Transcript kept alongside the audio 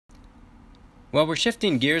Well, we're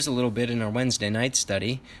shifting gears a little bit in our Wednesday night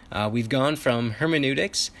study. We've gone from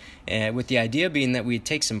hermeneutics, with the idea being that we'd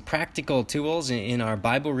take some practical tools in our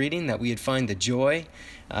Bible reading, that we'd find the joy,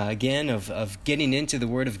 again, of getting into the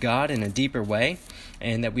Word of God in a deeper way,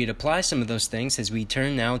 and that we'd apply some of those things as we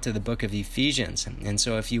turn now to the book of Ephesians. And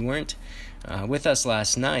so if you weren't with us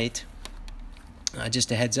last night, just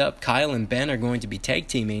a heads up, Kyle and Ben are going to be tag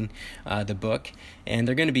teaming the book, and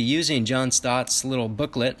they're going to be using John Stott's little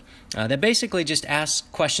booklet that basically just asks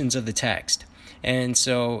questions of the text. And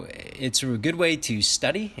so it's a good way to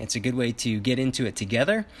study, it's a good way to get into it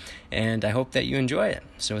together, and I hope that you enjoy it.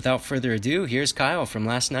 So without further ado, here's Kyle from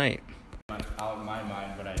last night. Out in my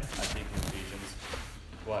mind when I think of Ephesians,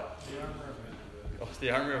 what? The armor of God. Oh,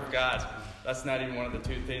 the armor of God. That's not even one of the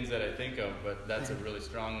two things that I think of, but that's a really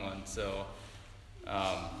strong one. So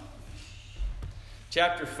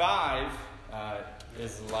chapter 5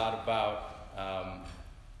 is a lot about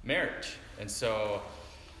marriage. And so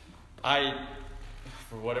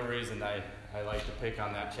for whatever reason, I like to pick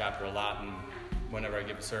on that chapter a lot and whenever I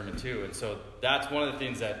give a sermon too. And so that's one of the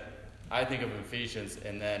things that I think of in Ephesians.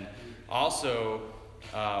 And then also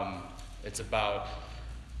it's about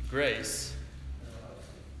grace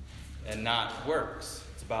and not works.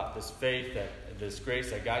 It's about this faith, this grace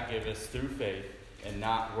that God gives us through faith and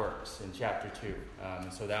not works in chapter 2.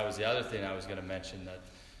 And so that was the other thing I was going to mention that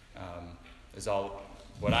is all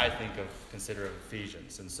what I think of, consider of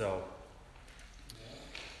Ephesians. And so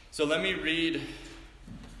let me read.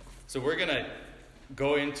 So we're going to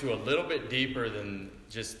go into a little bit deeper than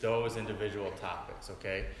just those individual topics,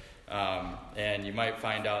 okay? And you might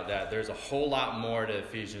find out that there's a whole lot more to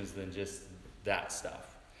Ephesians than just that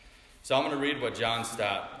stuff. So I'm going to read what John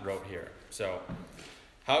Stott wrote here. So,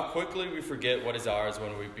 how quickly we forget what is ours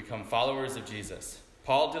when we become followers of Jesus.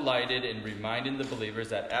 Paul delighted in reminding the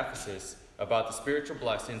believers at Ephesus about the spiritual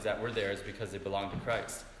blessings that were theirs because they belonged to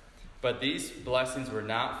Christ. But these blessings were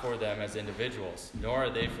not for them as individuals, nor are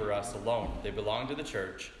they for us alone. They belong to the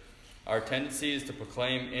church. Our tendency is to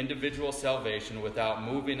proclaim individual salvation without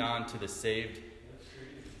moving on to the saved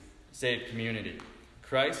community.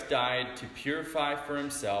 Christ died to purify for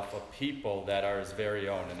himself a people that are his very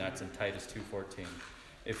own, and that's in Titus 2:14.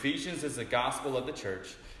 Ephesians is the gospel of the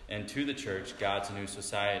church, and to the church, God's new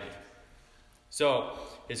society. So,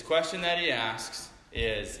 his question that he asks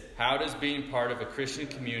is, how does being part of a Christian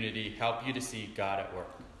community help you to see God at work?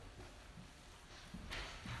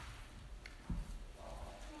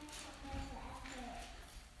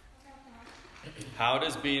 How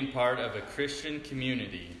does being part of a Christian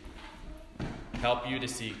community help you to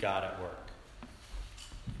see God at work?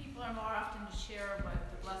 People are more often to share what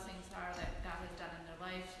the blessings are that God has done in their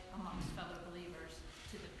life amongst fellow believers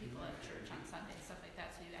to the people at church on Sunday, stuff like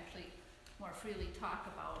that. So you actually more freely talk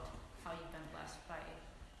about how you've been blessed by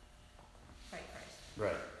Christ.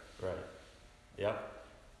 Right.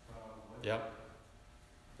 Yep.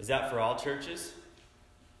 Is that for all churches?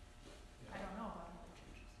 I don't know about other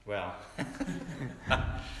churches. Well,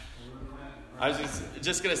 I was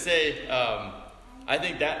just going to say, I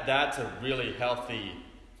think that's a really healthy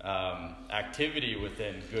activity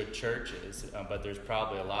within good churches, but there's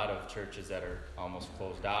probably a lot of churches that are almost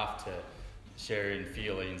closed off to sharing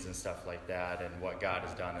feelings and stuff like that and what God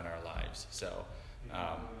has done in our lives. So,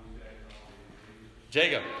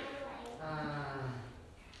 Jacob. I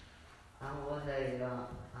was a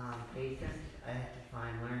patient. I had to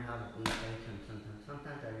learn how to be patient.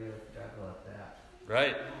 Sometimes I really struggle with that.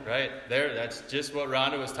 Right. That's just what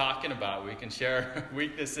Rhonda was talking about. We can share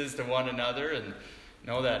weaknesses to one another and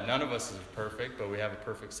know that none of us is perfect, but we have a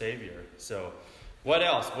perfect Savior. So, what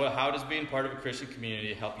else? How does being part of a Christian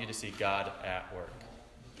community help you to see God at work?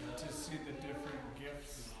 To see the different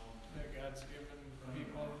gifts that God's given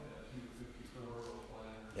people.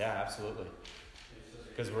 Yeah, absolutely.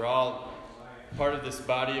 Because we're all part of this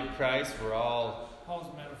body of Christ. We're all...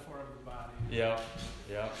 Paul's metaphor of the body. Yep.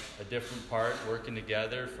 A different part working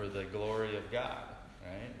together for the glory of God,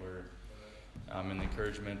 right? We're in the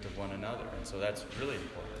encouragement of one another. And so that's really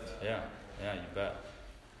important. Yeah, you bet.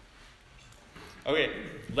 Okay,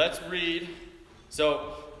 let's read.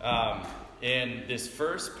 So, in this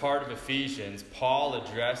first part of Ephesians, Paul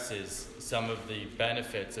addresses some of the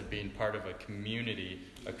benefits of being part of a community,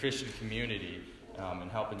 a Christian community,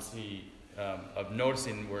 and helping see, of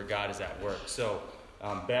noticing where God is at work. So,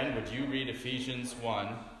 Ben, would you read Ephesians 1,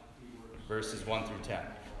 verses 1 through 10?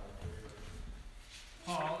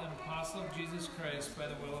 Paul, an apostle of Jesus Christ by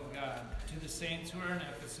the will of God, to the saints who are in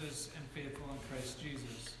Ephesus and faithful in Christ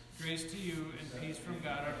Jesus. Grace to you and peace from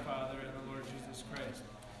God our Father and the Lord Jesus Christ.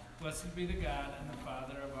 Blessed be the God and the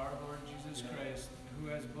Father of our Lord Jesus Christ, who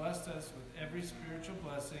has blessed us with every spiritual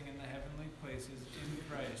blessing in the heavenly places places in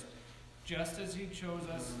Christ, just as he chose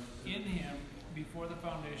us in him before the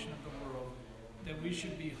foundation of the world, that we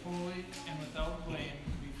should be holy and without blame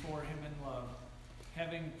before him in love,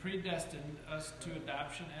 having predestined us to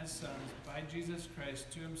adoption as sons by Jesus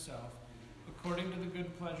Christ to himself, according to the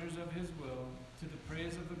good pleasures of his will, to the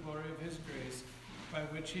praise of the glory of his grace, by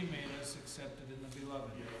which he made us accepted in the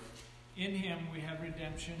beloved. In him we have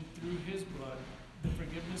redemption through his blood, the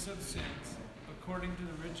forgiveness of sins, according to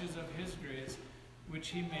the riches of his grace, which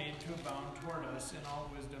he made to abound toward us in all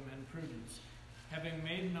wisdom and prudence, having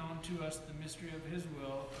made known to us the mystery of his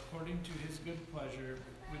will, according to his good pleasure,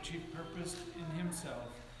 which he purposed in himself,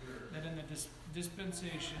 that in the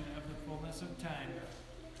dispensation of the fullness of time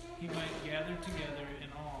he might gather together in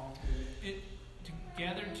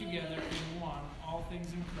one all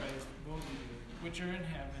things in Christ, both which are in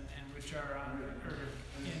heaven and which are on earth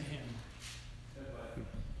in him.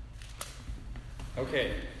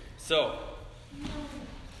 Okay, so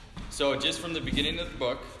just from the beginning of the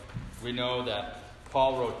book, we know that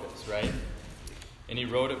Paul wrote this, right? And he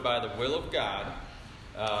wrote it by the will of God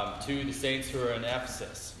to the saints who are in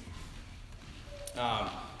Ephesus.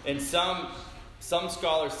 And some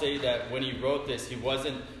scholars say that when he wrote this, he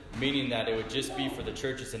wasn't meaning that it would just be for the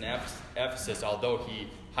churches in Ephesus, although he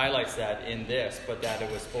highlights that in this, but that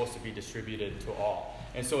it was supposed to be distributed to all.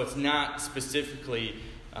 And so it's not specifically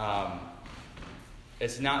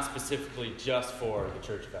just for the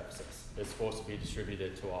church of Ephesus. It's supposed to be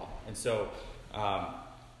distributed to all. And so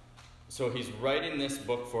he's writing this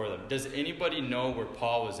book for them. Does anybody know where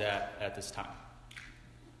Paul was at this time?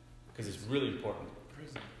 Because it's really important.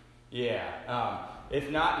 Prison. Yeah. If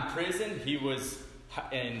not in prison, he was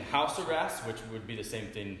in house arrest, which would be the same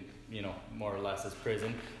thing, more or less as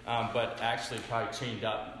prison, but actually probably chained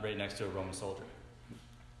up right next to a Roman soldier.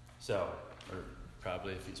 So, or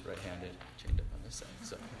probably if he's right-handed, chained up on this side.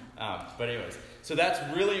 So, but anyways, so that's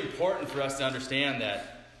really important for us to understand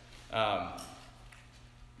that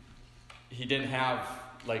he didn't have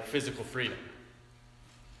physical freedom.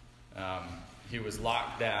 He was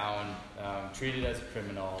locked down, treated as a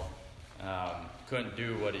criminal, couldn't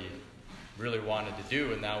do what he really wanted to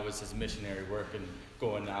do, and that was his missionary work and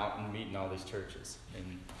going out and meeting all these churches.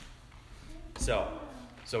 And so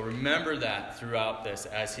remember that throughout this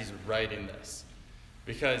as he's writing this,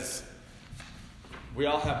 because we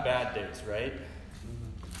all have bad days, right?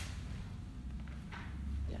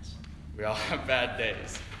 Yes. We all have bad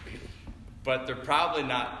days, but they're probably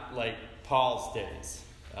not like Paul's days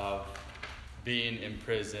of being in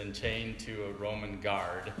prison, chained to a Roman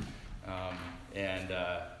guard, and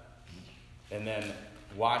then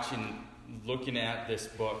looking at this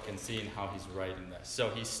book and seeing how he's writing this. So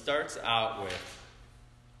he starts out with,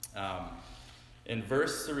 in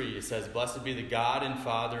verse 3, it says, "Blessed be the God and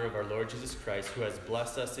Father of our Lord Jesus Christ, who has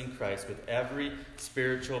blessed us in Christ with every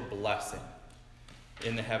spiritual blessing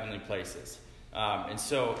in the heavenly places." And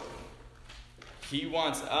so he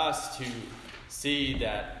wants us to see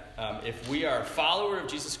that if we are a follower of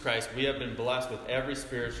Jesus Christ, we have been blessed with every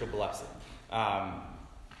spiritual blessing.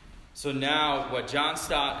 So now what John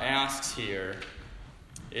Stott asks here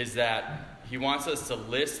is that he wants us to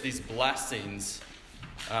list these blessings,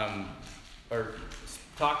 or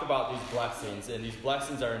talk about these blessings, and these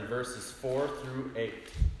blessings are in verses 4 through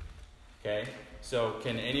 8. Okay? So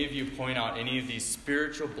can any of you point out any of these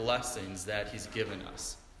spiritual blessings that he's given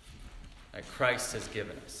us, that Christ has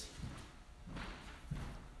given us?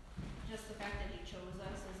 Just the fact that he chose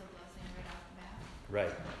us is a blessing right off the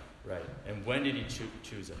bat. Right. And when did he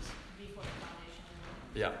choose us? Before the foundation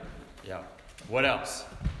of the world. Yeah. What else?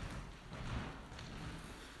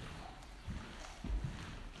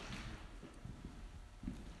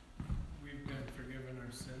 We've been forgiven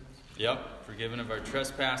our sins. Yep, forgiven of our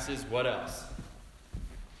trespasses. What else?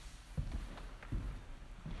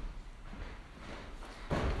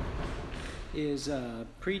 Is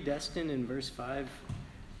predestined in verse 5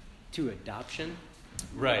 to adoption?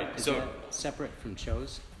 Right. Is So that separate from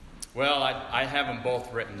chose? Well, I have them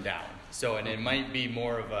both written down. So, and it might be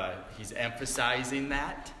more of he's emphasizing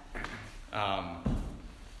that.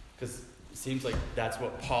 Because it seems like that's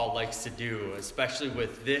what Paul likes to do, especially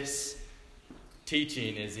with this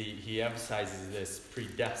teaching, is he emphasizes this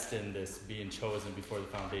predestined, this being chosen before the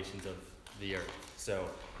foundations of the earth. So,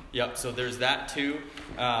 so there's that too.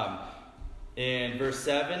 In verse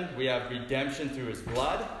 7, we have redemption through his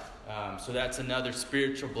blood. So that's another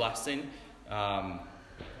spiritual blessing.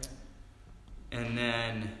 And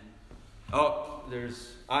then,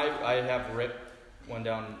 I have written one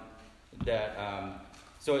down that,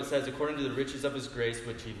 so it says, according to the riches of his grace,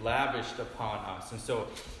 which he lavished upon us. And so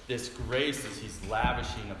this grace is he's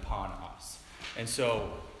lavishing upon us. And so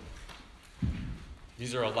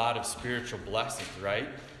these are a lot of spiritual blessings, right?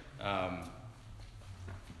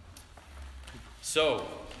 So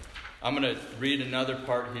I'm going to read another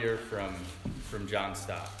part here from John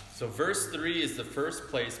Stott. So verse 3 is the first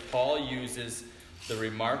place Paul uses the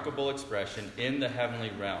remarkable expression "in the heavenly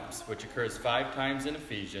realms," which occurs 5 times in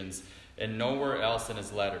Ephesians and nowhere else in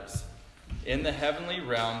his letters. In the heavenly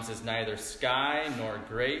realms is neither sky, nor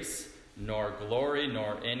grace, nor glory,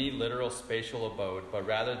 nor any literal spatial abode, but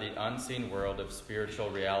rather the unseen world of spiritual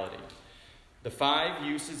reality. The 5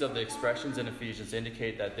 uses of the expressions in Ephesians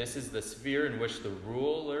indicate that this is the sphere in which the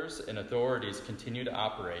rulers and authorities continue to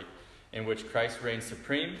operate, in which Christ reigns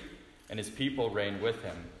supreme and his people reign with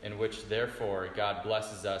him, in which, therefore, God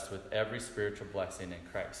blesses us with every spiritual blessing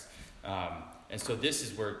in Christ. And so this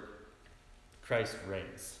is where Christ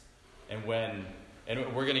reigns. And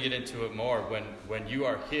we're going to get into it more, when you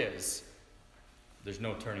are his, there's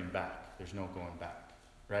no turning back. There's no going back,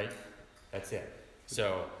 right? That's it.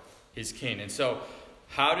 So he's king. And so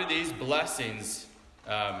how do these blessings,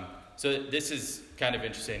 so this is kind of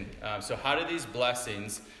interesting. So how do these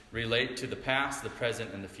blessings relate to the past, the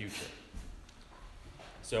present, and the future?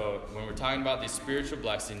 So when we're talking about these spiritual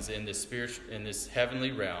blessings in this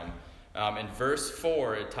heavenly realm, in verse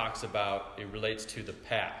 4, it relates to the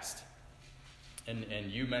past.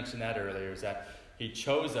 And you mentioned that earlier, is that he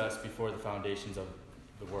chose us before the foundations of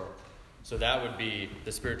the world. So that would be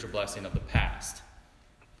the spiritual blessing of the past,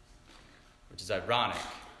 which is ironic,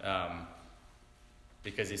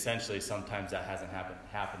 because essentially sometimes that hasn't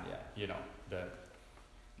happened yet.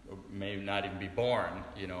 May not even be born,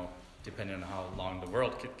 depending on how long the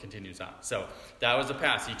world continues on. So that was the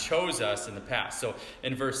past. He chose us in the past. So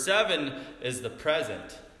in verse 7 is the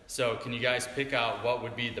present. So can you guys pick out what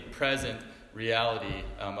would be the present reality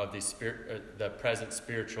of the present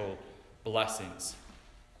spiritual blessings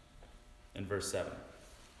in verse 7?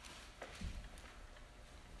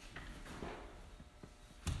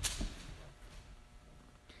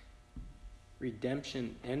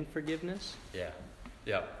 Redemption and forgiveness? Yeah.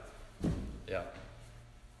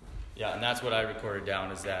 Yeah, and that's what I recorded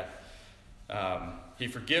down, is that he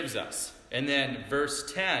forgives us. And then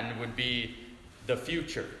verse 10 would be the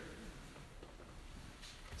future.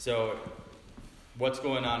 So what's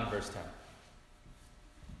going on in verse 10?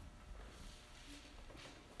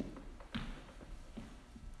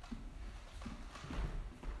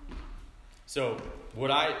 So what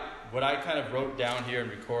I kind of wrote down here and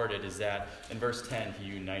recorded is that in verse 10, he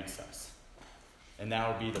unites us. And that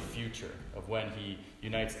will be the future of when he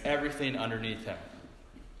unites everything underneath him.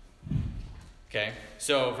 Okay?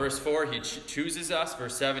 So verse 4, he chooses us.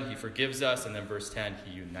 Verse 7, he forgives us. And then verse 10,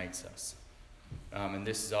 he unites us. And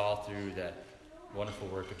this is all through that wonderful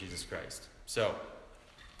work of Jesus Christ. So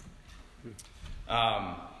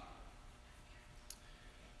I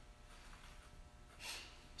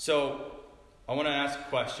want to ask a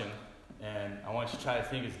question, and I want you to try to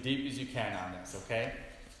think as deep as you can on this, okay?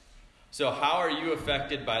 So how are you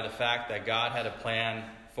affected by the fact that God had a plan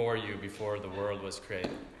for you before the world was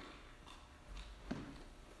created?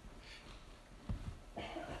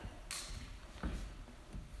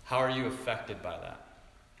 How are you affected by that?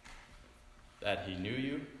 That he knew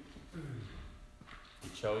you? He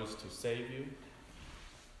chose to save you?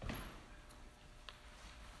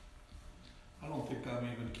 I don't think I'm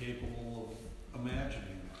even capable of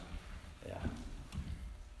imagining that. Yeah.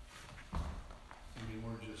 I mean,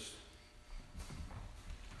 we're just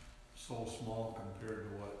so small compared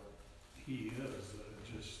to what he is that it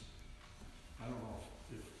just, I don't know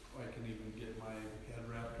if I can even get my head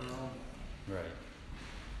wrapped around that.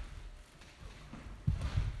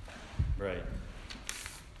 Right.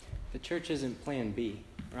 The church isn't plan B,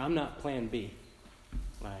 or I'm not plan B.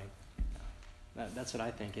 That's what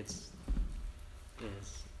I think it's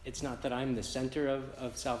not that I'm the center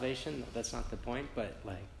of salvation. That's not the point. But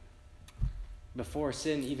before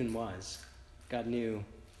sin even was, God knew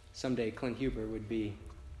someday Clint Huber would be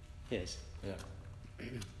his. Yeah.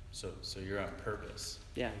 So you're on purpose.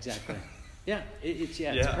 Yeah, exactly. Yeah, it's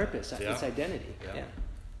purpose. Yeah. It's identity. Yeah.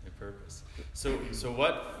 Your purpose. So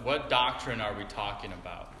what doctrine are we talking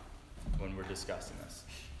about when we're discussing this?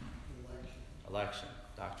 Election.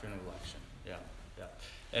 Doctrine of election. Yeah.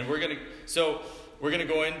 And we're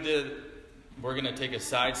gonna take a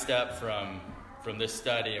sidestep from this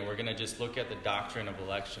study, and we're gonna just look at the doctrine of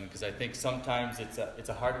election, because I think sometimes it's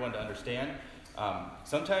a hard one to understand.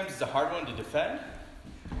 Sometimes it's a hard one to defend.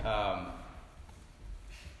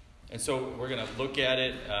 And so we're going to look at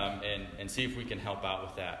it and see if we can help out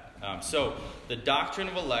with that. So the doctrine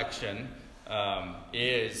of election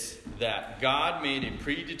is that God made a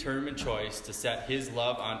predetermined choice to set his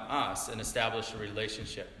love on us and establish a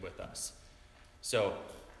relationship with us. So,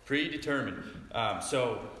 predetermined.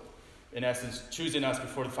 So, in essence, choosing us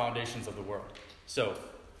before the foundations of the world. So,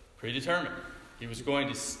 predetermined. He was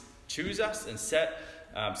going to choose us and set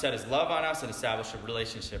his love on us and establish a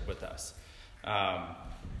relationship with us.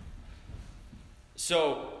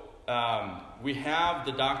 We have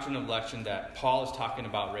the doctrine of election that Paul is talking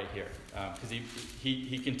about right here, because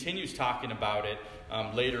he continues talking about it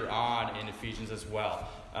later on in Ephesians as well.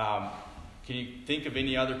 Can you think of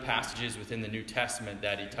any other passages within the New Testament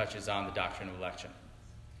that he touches on the doctrine of election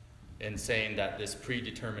and saying that this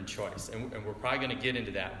predetermined choice? And we're probably going to get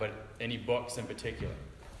into that, but any books in particular?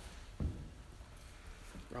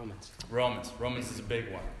 Romans is a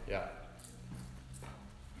big one, yeah.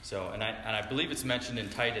 So, and I believe it's mentioned in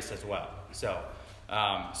Titus as well. So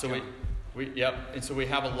we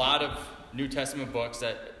have a lot of New Testament books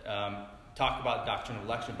that talk about doctrine of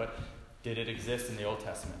election, but did it exist in the Old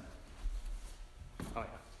Testament? Oh,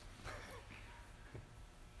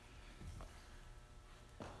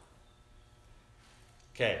 yeah.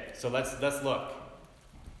 Okay, so let's look.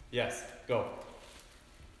 Yes, go.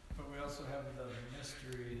 But we also have the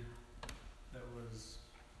mystery that was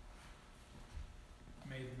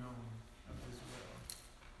made known of his will.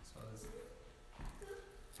 So it's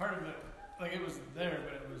part of it, like it was there,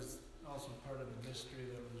 but it was also part of the mystery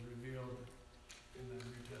that was revealed in the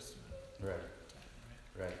New Testament. Right.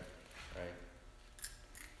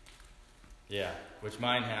 Yeah, which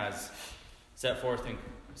mine has set forth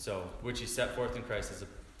which he set forth in Christ as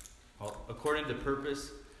according to the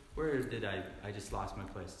purpose. Where did I just lost my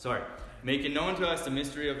place. Sorry. Making known to us the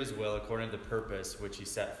mystery of his will according to the purpose which he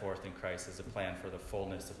set forth in Christ as a plan for the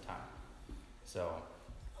fullness of time. So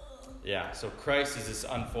Christ is this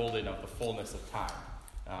unfolding of the fullness of time.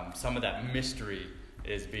 Some of that mystery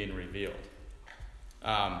is being revealed.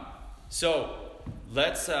 So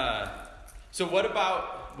what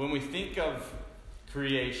about when we think of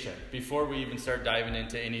creation, before we even start diving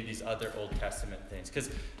into any of these other Old Testament things? Because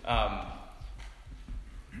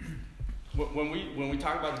when we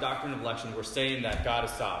talk about the doctrine of election, we're saying that God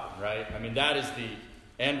is sovereign, right? I mean, that is the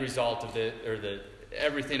end result of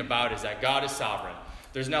everything about it is that God is sovereign.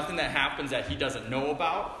 There's nothing that happens that he doesn't know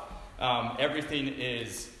about. Everything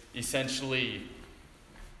is essentially,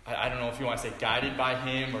 I don't know if you want to say guided by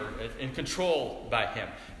him or in control by him.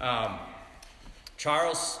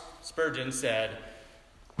 Charles Spurgeon said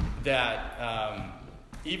that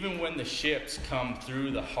even when the ships come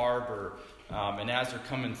through the harbor, and as they're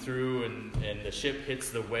coming through and the ship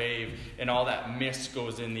hits the wave and all that mist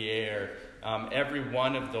goes in the air, every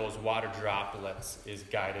one of those water droplets is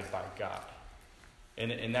guided by God.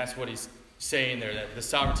 And that's what he's saying there, that the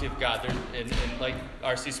sovereignty of God. And like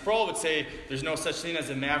R.C. Sproul would say, there's no such thing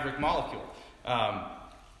as a maverick molecule.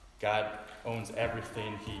 God owns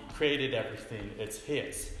everything. He created everything. It's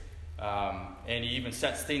his. And he even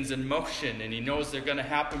sets things in motion, and he knows they're going to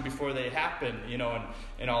happen before they happen,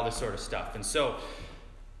 and all this sort of stuff. And so,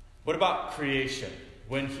 what about creation?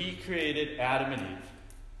 When he created Adam and Eve,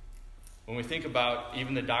 when we think about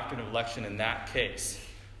even the doctrine of election in that case,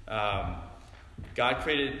 God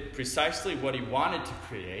created precisely what he wanted to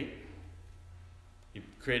create. He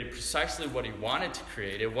created precisely what he wanted to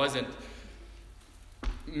create. It wasn't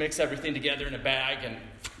mix everything together in a bag and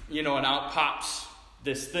out pops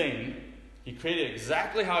this thing. He created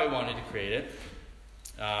exactly how he wanted to create it,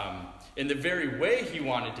 in the very way he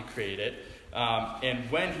wanted to create it, and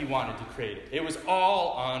when he wanted to create it. It was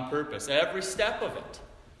all on purpose, every step of it.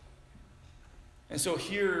 And so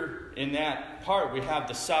here in that part, we have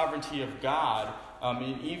the sovereignty of God,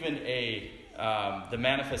 and even the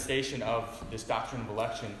manifestation of this doctrine of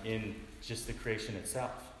election in just the creation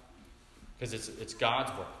itself, because it's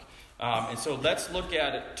God's work. And so let's look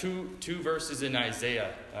at it, two verses in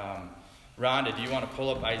Isaiah. Rhonda, do you want to pull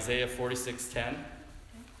up Isaiah 46:10?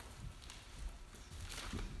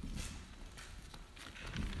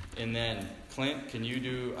 And then Clint, can you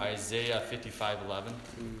do Isaiah 55:11?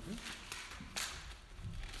 Mm-hmm.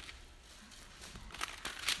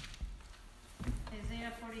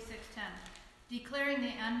 Isaiah 46:10. Declaring the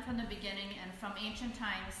end from the beginning and from ancient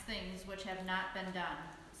times things which have not been done,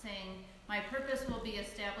 saying, my purpose will be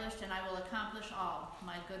established and I will accomplish all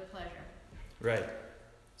my good pleasure. Right.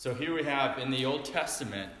 So here we have in the Old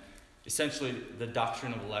Testament, essentially the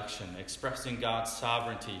doctrine of election, expressing God's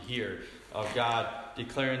sovereignty here, of God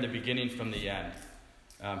declaring the beginning from the end.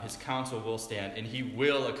 His counsel will stand, and he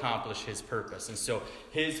will accomplish his purpose. And so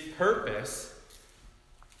his purpose,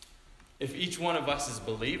 if each one of us as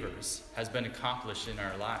believers, has been accomplished in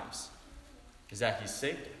our lives, is that he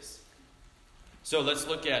saved us. So let's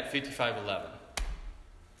look at 55:11.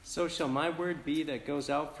 So shall my word be that goes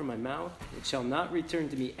out from my mouth. It shall not return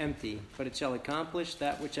to me empty, but it shall accomplish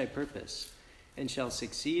that which I purpose, and shall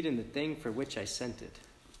succeed in the thing for which I sent it.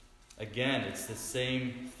 Again, it's the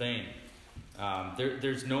same thing.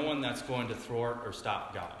 There's no one that's going to thwart or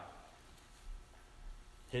stop God.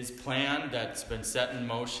 His plan that's been set in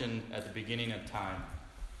motion at the beginning of time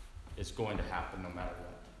is going to happen no matter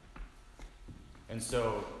what. And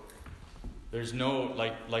so there's no,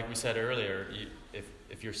 like we said earlier,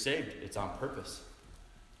 if you're saved, it's on purpose.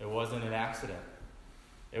 It wasn't an accident.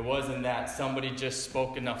 It wasn't that somebody just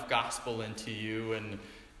spoke enough gospel into you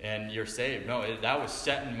and you're saved. No, that was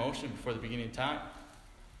set in motion before the beginning of time.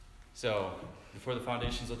 So, before the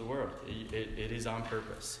foundations of the world, it is on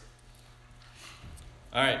purpose.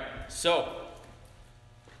 All right, so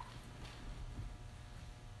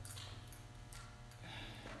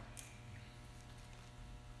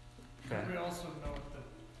okay. We also note that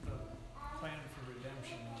the plan for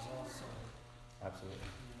redemption was also, Absolutely.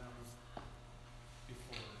 that was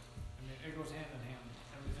before. It goes hand in hand.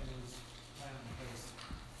 Everything was planned in place.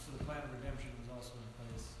 So the plan of redemption was also in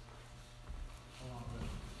place along with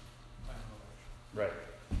the plan of election.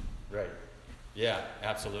 Right. Yeah,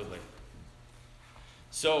 absolutely.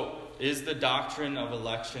 So, is the doctrine of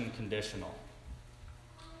election conditional?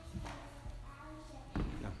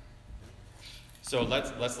 No. So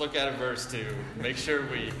let's look at a verse to make sure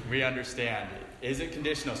we understand. Is it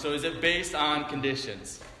conditional? So is it based on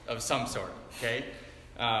conditions of some sort? Okay.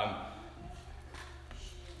 I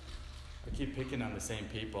keep picking on the same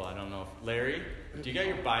people. I don't know. Larry, do you got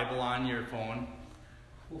your Bible on your phone?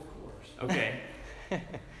 Of course. Okay.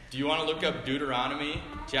 Do you want to look up Deuteronomy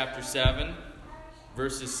chapter 7,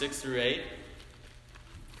 verses 6 through 8?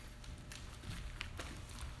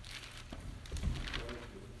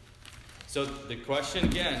 So the question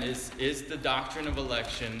again is the doctrine of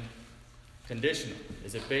election conditional?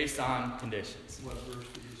 Is it based on conditions? What verse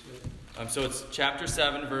did you say? So it's chapter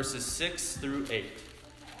 7, verses 6 through 8.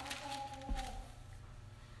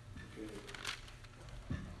 Okay.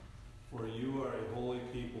 For you are a holy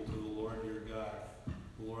people to the Lord your God.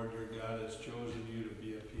 The Lord your God has chosen you to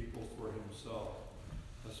be a people for himself,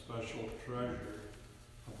 a special treasure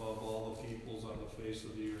above all the peoples on the face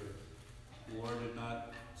of the earth. The Lord did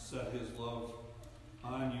not set his love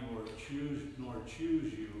on you nor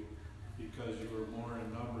choose you because you were more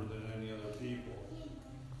in number than any other people,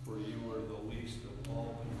 for you were the least of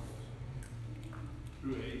all peoples.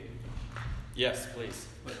 Through 8. Yes, please.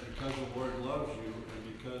 But because the Lord loves you,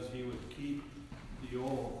 and because he would keep the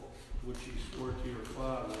oath which he swore to your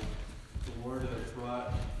fathers, the Lord has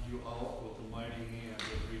brought you out with a mighty hand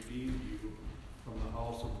and redeemed you from the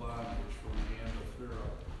house of bondage, from the hand of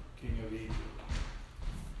Pharaoh, king of Egypt.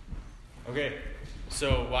 Okay,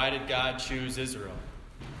 so why did God choose Israel?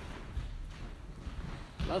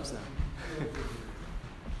 Loves them.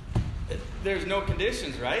 There's no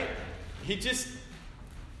conditions, right? He just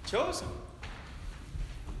chose them.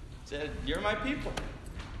 Said, "You're my people."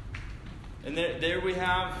 And there we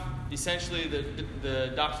have essentially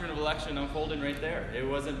the doctrine of election unfolding right there. It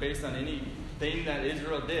wasn't based on anything that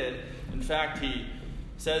Israel did. In fact, he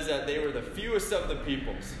says that they were the fewest of the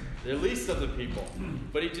peoples, the least of the people.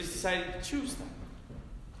 But he just decided to choose them.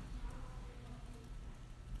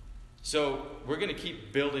 So we're going to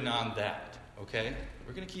keep building on that, okay?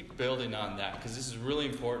 We're going to keep building on that because this is really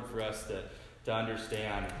important for us to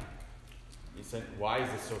understand why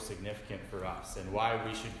is this so significant for us and why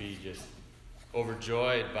we should be just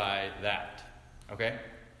overjoyed by that, okay?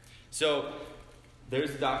 So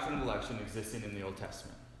there's the doctrine of election existing in the Old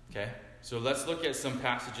Testament, okay? So let's look at some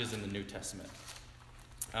passages in the New Testament.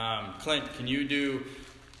 Clint, can you do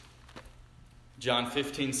John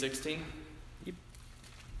 15:16? Yep.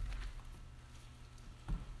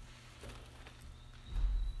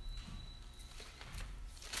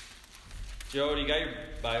 Joe, do you got your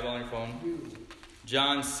Bible on your phone?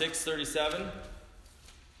 John 6:37.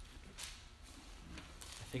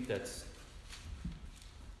 I think that's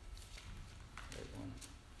the right one.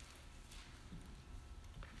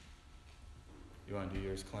 You want to do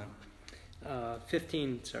yours, Clint?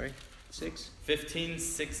 15, sorry. 6?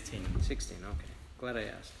 15:16. 16, okay. Glad I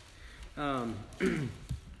asked.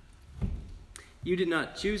 You did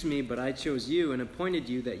not choose me, but I chose you and appointed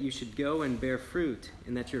you that you should go and bear fruit,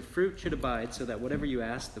 and that your fruit should abide, so that whatever you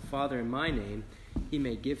ask the Father in my name, he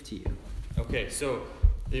may give to you. Okay, so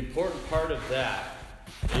the important part of that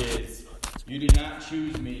is you did not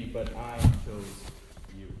choose me, but I chose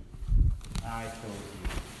you. I chose you.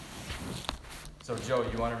 So Joe,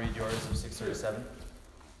 you want to read yours of 6:37?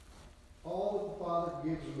 All that the Father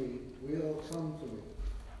gives me will come to me,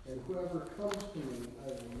 and whoever comes to me I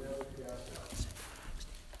will never cast out.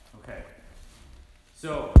 Okay.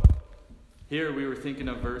 So, here we were thinking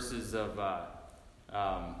of verses of,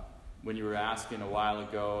 when you were asking a while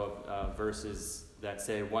ago, verses that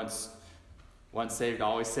say, once saved,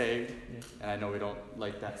 always saved. Yes. And I know we don't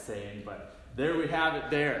like that saying, but there we have it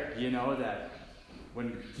there, that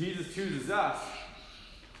when Jesus chooses us,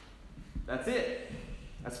 that's it.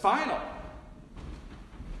 That's final.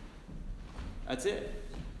 That's it.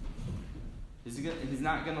 He's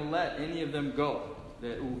not going to let any of them go.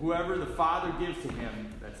 That whoever the Father gives to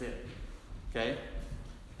him, that's it. Okay?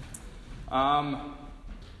 And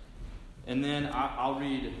then I'll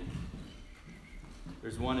read,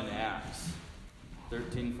 there's one in Acts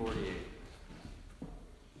 13:48.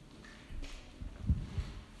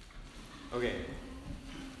 Okay.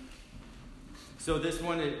 So this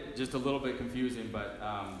one is just a little bit confusing, but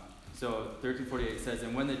so 13:48 says,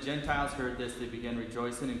 "And when the Gentiles heard this, they began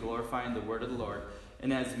rejoicing and glorifying the word of the Lord.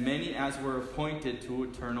 And as many as were appointed to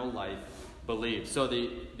eternal life believed." So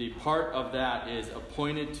the part of that is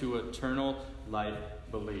appointed to eternal life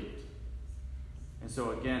believed. And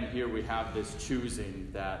so again, here we have this choosing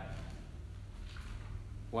that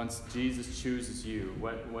once Jesus chooses you,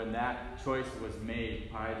 when that choice was made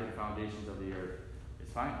prior to the foundations of the earth,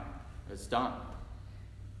 it's fine. It's done.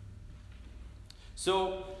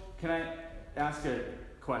 So, can I ask a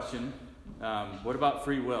question? What about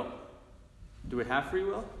free will? Do we have free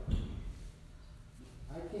will?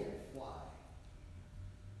 I can't fly.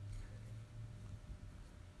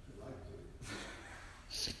 I'd like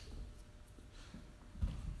to.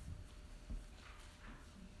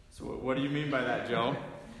 So, what do you mean by that, Joe?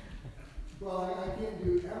 Well, I can't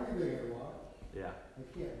do everything I want. Yeah. I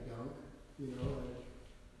can't dunk, and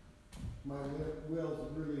my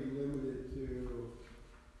will's really limited to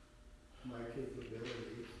my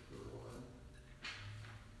capabilities, for one.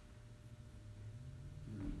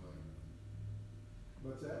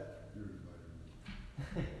 What's that?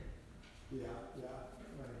 Yeah,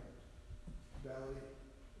 my belly.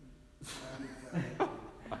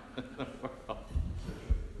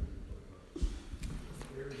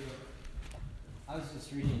 There we go. I was just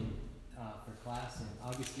reading for class in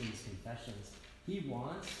Augustine's Confessions. He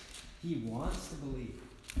wants to believe.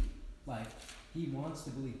 Like, he wants to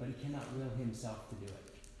believe, but he cannot will himself to do it.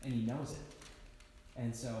 And he knows it.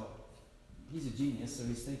 And so, he's a genius, so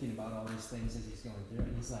he's thinking about all these things as he's going through it.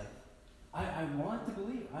 And he's like, I want to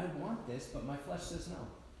believe, I want this, but my flesh says no.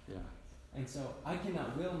 Yeah. And so, I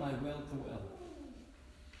cannot will my will to will,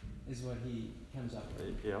 is what he comes up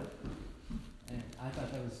with. Yeah. And I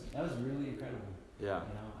thought that was really incredible. Yeah.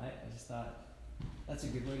 I just thought, that's a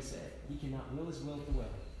good way to say it. He cannot will his will to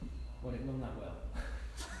will what it will not will.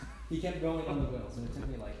 He kept going on the wills, and it took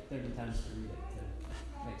me like 30 times to read it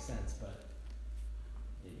to make sense, but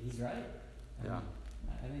he's right. I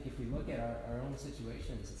think if we look at our own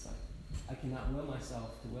situations, it's like, I cannot will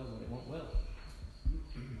myself to will what it won't will.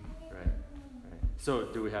 Right. So,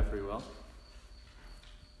 do we have free will?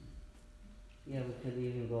 Yeah, we could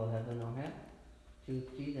even go heaven or hell. Choose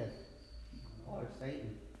Jesus or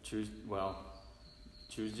Satan. Choose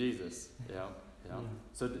Jesus. Yeah. Yeah.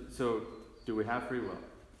 So do we have free will?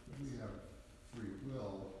 We have free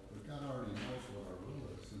will, but God already knows what our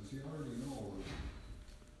will is, since He already knows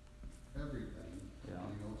everything. Yeah.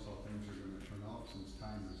 He knows how things are going to turn out, since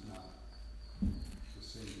time is not the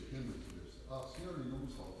same to Him as it is to us. He already knows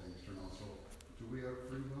how things turn out. So, do we have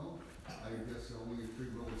free will? I guess the only free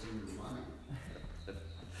will is in your mind.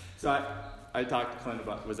 So I talked to Clint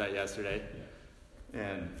about, was that yesterday? Yeah.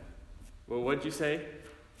 And well, what did you say?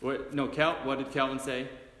 What did Calvin say?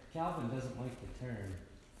 Calvin doesn't like the term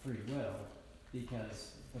free will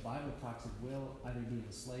because the Bible talks of will either being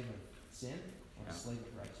a slave of sin or a slave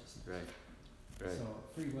of righteousness. Right. So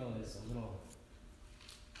free will is a little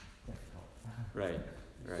difficult. Right.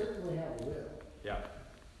 You certainly have a will. Yeah.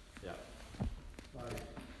 Like,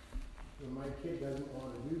 when my kid doesn't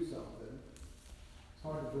want to do something, it's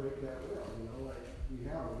hard to break that will, like, we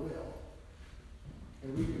have a will, and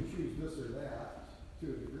we can choose this or that to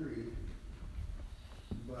a degree,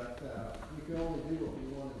 but we can only do what we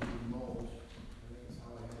want to do most. I think that's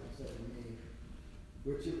how I had it said to me,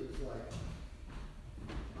 which it was like,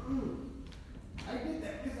 I did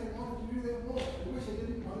that because I wanted to do that most. I wish I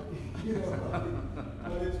didn't want to,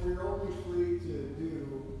 but we're only free to do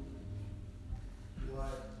what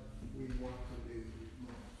we want to do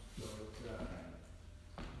most. So it's,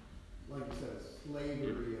 like you said,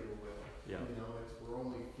 slavery of a will. Yeah. We're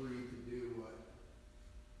only free to do what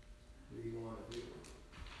we want to do.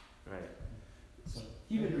 Right. So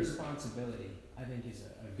human responsibility, I think, is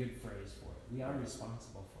a good phrase for it. We are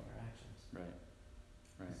responsible for our actions. Right.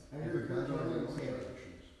 I heard God Kurt already Cobain knows say our it.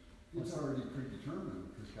 actions. It's already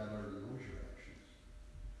predetermined, because God already knows your actions.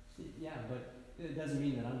 Yeah, but it doesn't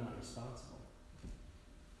mean that I'm not responsible.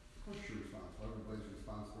 Of course you're responsible, everybody's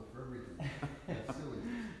responsible for everything. That's silly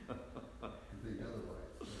to think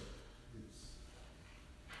otherwise, but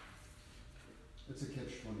it's a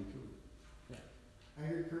catch-22. I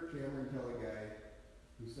heard Kurt Cameron tell a guy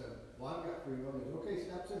who said, well, I've got free will. He goes, okay,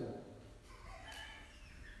 steps in.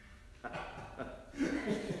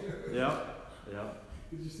 Yep.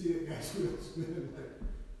 Did you see that guy's wheel spinning? Like,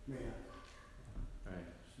 man. Right.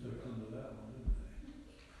 Stuck into that one, didn't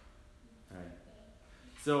they? Right.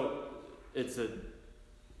 So it's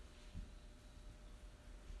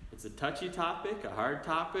a touchy topic, a hard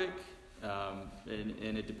topic,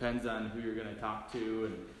 and it depends on who you're going to talk to,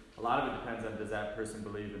 and a lot of it depends on does that person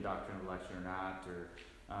believe in doctrine of election or not, or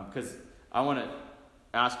because I want to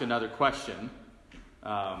ask another question.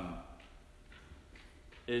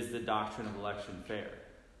 Is the doctrine of election fair?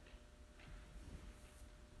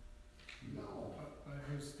 No. I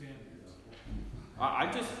understand. I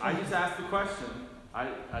just asked the question.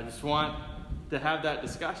 I just want to have that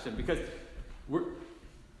discussion because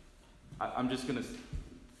I'm just gonna.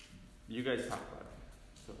 You guys talk about it.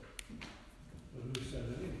 So. But who said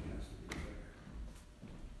anything has to be fair?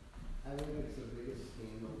 I think it's the biggest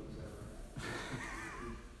scandal that's ever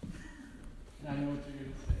happened. I know what you're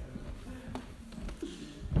going to say.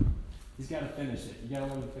 He's got to finish it. You got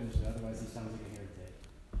to let him finish it, otherwise he sounds like a heretic.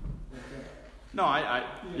 No,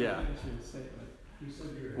 yeah. Finish your statement. Who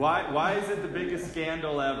said you're Why is it the biggest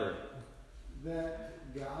scandal ever? That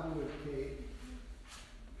God would take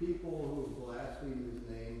people who have blasphemed his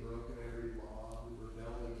name, broken every law, who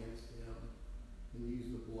rebelled against him, and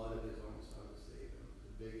use the blood of his own son to save him.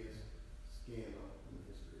 The biggest scandal in the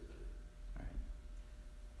history of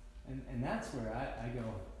it. And that's where I go,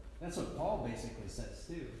 that's what Paul basically says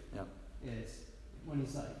too. Yep. Is when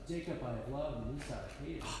he's like, Jacob I have loved and Esau I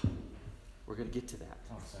hated. We're gonna get to that.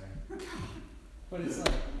 Oh, sorry. But it's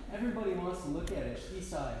like, everybody wants to look at it,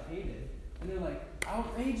 Esau I hated, and they're like,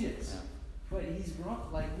 outrageous. Yeah. But he's wrong,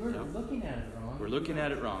 like we're Yep. looking at it wrong. We're looking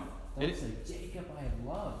at it wrong. Don't say, Jacob I have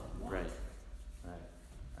loved. What? Right.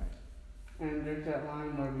 And there's that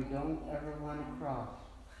line where we don't ever want to cross,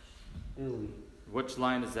 do we? Which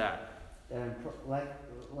line is that? Like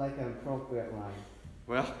an appropriate line.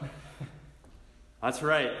 Well, that's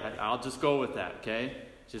right. I'll just go with that, okay?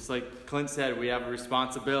 Just like Clint said, we have a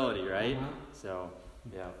responsibility, right? Uh-huh. So,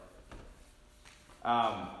 yeah.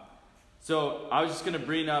 So I was just going to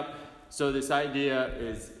bring up, so this idea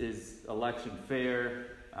is election fair.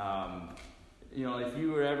 If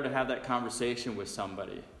you were ever to have that conversation with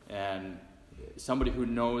somebody, and somebody who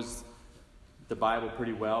knows the Bible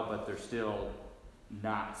pretty well, but they're still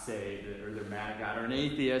not saved, or they're mad at God, or an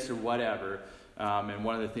atheist, or whatever, and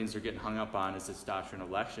one of the things they're getting hung up on is this doctrine of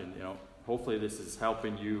election. Hopefully this is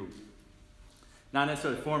helping you not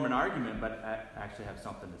necessarily form an argument, but actually have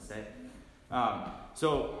something to say.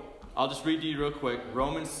 So I'll just read to you real quick.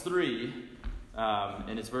 Romans 3,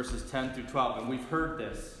 and it's verses 10 through 12, and we've heard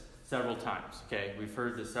this several times, okay? We've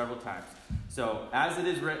heard this several times. So, as it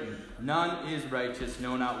is written, none is righteous,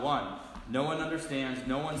 no, not one. No one understands,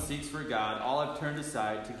 no one seeks for God. All have turned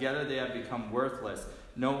aside. Together they have become worthless.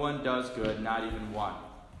 No one does good, not even one.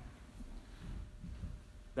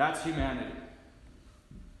 That's humanity.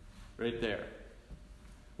 Right there.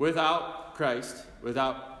 Without Christ,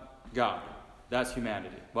 without God, that's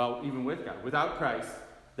humanity. Well, even with God. Without Christ,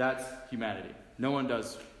 that's humanity. No one's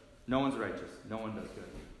righteous. No one does good.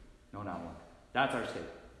 No, not one. That's our state.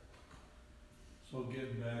 So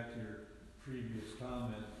getting back to your previous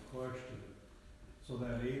comment, question, so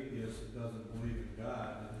that atheist that doesn't believe in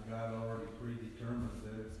God, and God already predetermined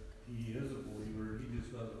that he is a believer, he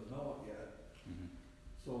just doesn't know it yet. Mm-hmm.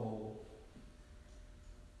 So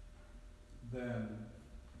then,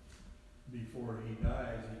 before he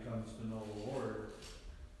dies, he comes to know the Lord.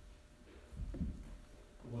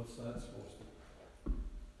 What's that supposed to?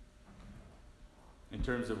 In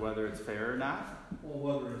terms of whether it's fair or not?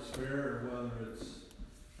 Well, whether it's fair or whether it's,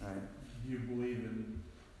 Right. do you believe in,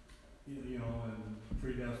 in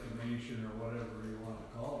predestination or whatever you want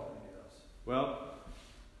to call it, I guess. Well,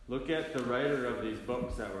 look at the writer of these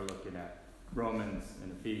books that we're looking at, Romans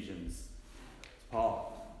and Ephesians. It's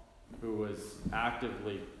Paul, who was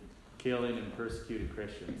actively killing and persecuting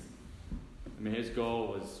Christians. I mean, his goal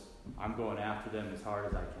was, I'm going after them as hard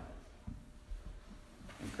as I can.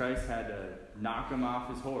 And Christ had to knock him off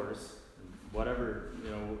his horse, whatever,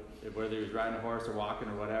 whether he was riding a horse or walking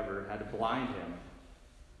or whatever, had to blind him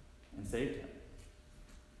and saved him.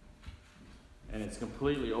 And it's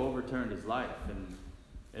completely overturned his life.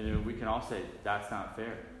 And we can all say, that's not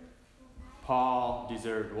fair. Paul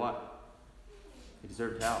deserved what? He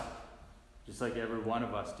deserved hell. Just like every one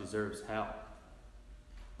of us deserves hell.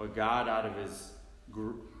 But God, out of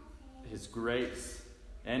his grace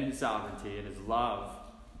and his sovereignty and his love,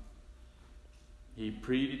 he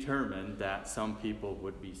predetermined that some people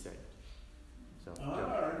would be saved. So,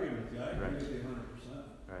 I agree with you. I agree with you 100%.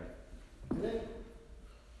 Right. And then,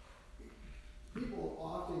 people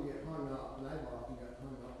often get hung up, and I've often got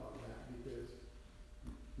hung up on that, because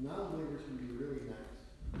non-believers can be really nice.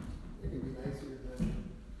 They can be nicer than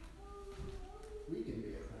we can be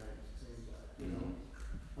at times, it seems like, you know.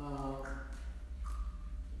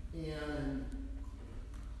 And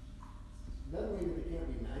it doesn't mean that they can't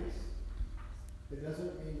be nice. It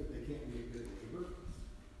doesn't mean that they can't be a good neighbor.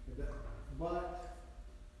 But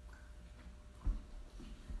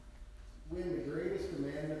when the greatest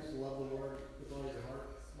commandments to love the Lord with all your heart,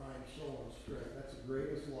 mind, soul, and strength, that's the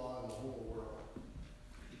greatest law in the whole world.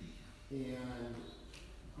 And,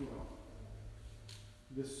 you know,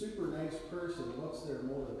 the super nice person, what's their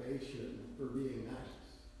motivation for being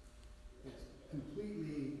nice? It's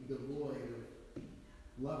completely devoid of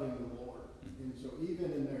loving the Lord. And so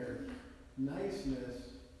even in their niceness,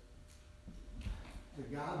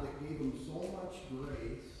 the God that gave them so much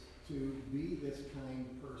grace to be this kind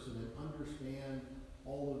person and understand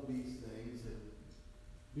all of these things and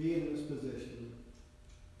be in this position,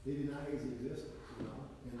 they deny his existence, you know?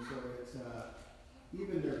 And so it's,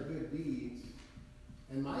 even their good deeds,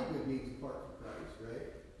 and my good deeds apart from Christ,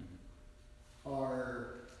 right,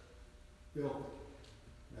 are filthy,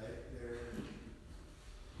 right?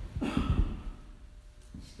 They're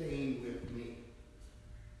stained with me.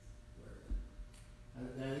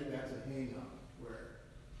 And I think that's a hang-up, where,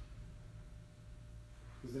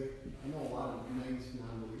 because I know a lot of nice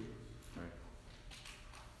non-believers. Right.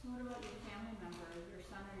 So what about your family member, your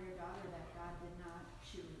son or your daughter that God did not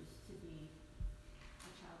choose to be a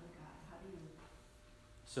child of God? How do you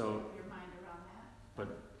wrap your mind around that?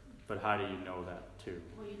 But how do you know that too?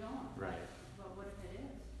 Well, you don't. Right. But what if it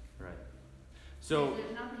is? Right. So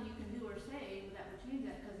there's nothing you can do or say that would change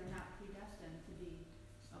that, because they're not predestined to be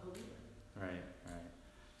a believer. Right.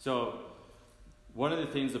 So, one of the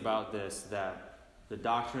things about this that the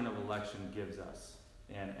doctrine of election gives us,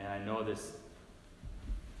 and I know this,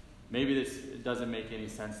 maybe this doesn't make any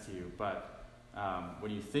sense to you, but when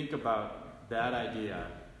you think about that idea,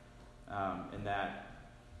 and that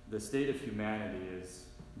the state of humanity is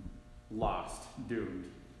lost, doomed,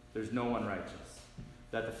 there's no one righteous,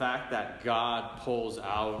 that the fact that God pulls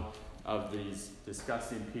out of these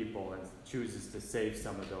disgusting people and chooses to save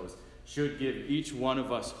some of those should give each one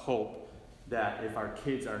of us hope that if our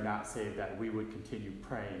kids are not saved, that we would continue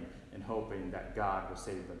praying and hoping that God will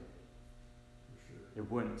save them. For sure.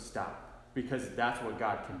 It wouldn't stop, because that's what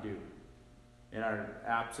God can do. In our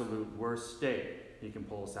absolute worst state, he can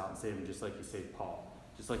pull us out and save them, just like he saved Paul,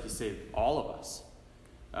 just like he saved all of us.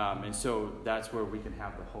 And so that's where we can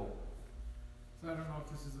have the hope. So I don't know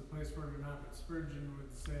if this is a place for it or not, but Spurgeon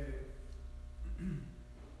would say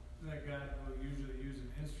that God will usually use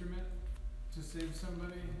an instrument to save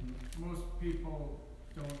somebody. Most people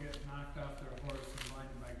don't get knocked off their horse and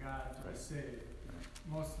blinded by God to be saved.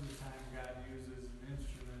 Most of the time God uses an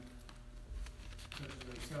instrument such as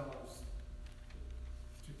ourselves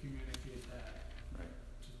to communicate that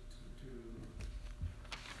to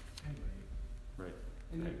anybody. Right.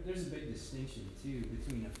 And there's a big distinction, too,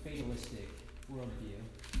 between a fatalistic worldview,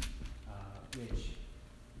 which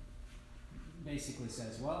basically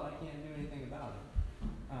says, well, I can't do anything about it.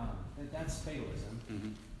 That's fatalism. Mm-hmm.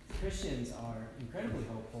 Christians are incredibly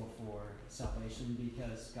hopeful for salvation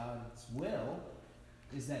because God's will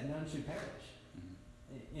is that none should perish.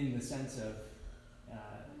 Mm-hmm. In the sense of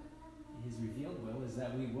his revealed will is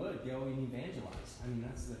that we would go and evangelize. I mean,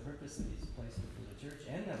 that's the purpose that he's placed for the church,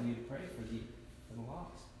 and that we would pray for the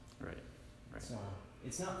lost. Right. So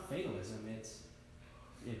it's not fatalism,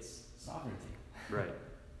 it's sovereignty. Right.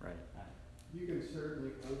 You can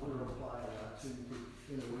certainly over-apply election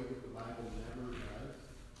in a way that the Bible never does.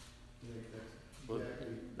 I think that's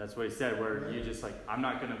exactly. That's what he said, where you just like, I'm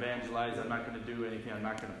not going to evangelize, I'm not going to do anything, I'm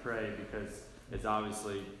not going to pray, because it's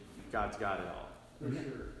obviously God's got it all. For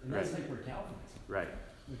sure. And that's hyper Calvinism. Right.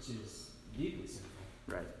 Which is deeply sinful.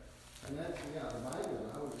 Right. And that's, the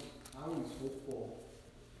Bible, I was hopeful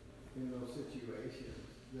in those situations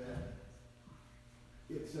that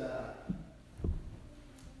it's,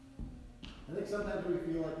 I think sometimes we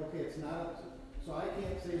feel like, okay, it's not, so I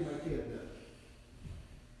can't save my kid then.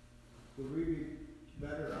 Would we be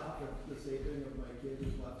better off if the saving of my kid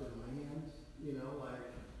was left in my hands? You know,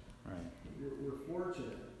 like, Right. we're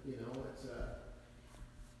fortunate, you know, it's,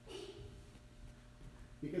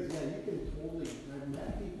 because, you can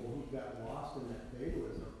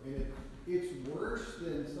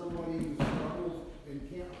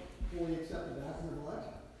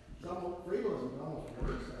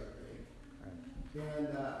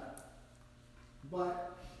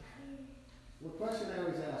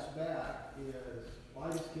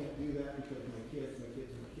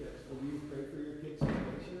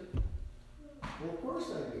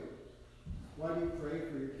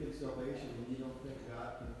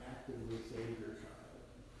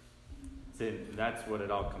that's what it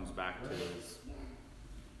all comes back to, is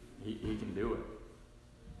he can do it.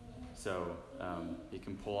 So he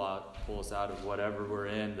can pull us out of whatever we're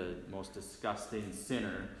in, the most disgusting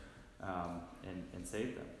sinner, and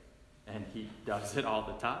save them. And he does it all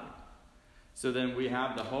the time. So then we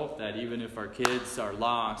have the hope that even if our kids are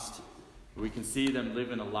lost, we can see them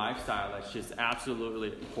living a lifestyle that's just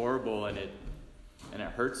absolutely horrible, and it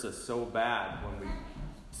hurts us so bad when we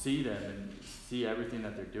see them and see everything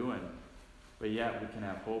that they're doing. But yet we can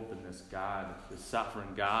have hope in this God, this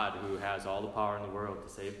suffering God who has all the power in the world to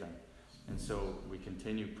save them. And so we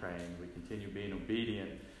continue praying, we continue being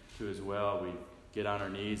obedient to his will. We get on our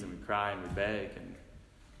knees and we cry and we beg, and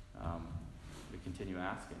we continue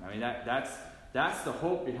asking. I mean, that's the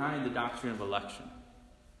hope behind the doctrine of election.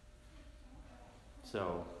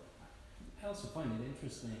 So I also find it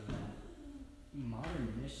interesting that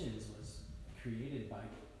modern missions was created by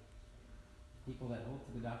people that hold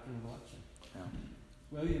to the doctrine of election. yeah.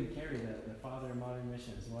 William Carey, the father of modern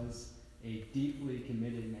missions, was a deeply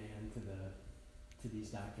committed man to these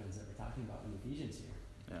doctrines that we're talking about in Ephesians here.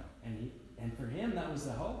 Yeah. And for him, that was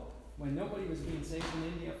the hope. When nobody was being saved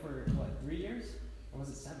in India for, 3 years? Or was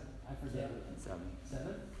it 7? I forget.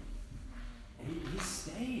 7? And he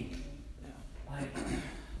stayed. Yeah. Like,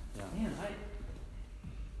 Yeah. man,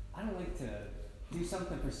 I don't like to do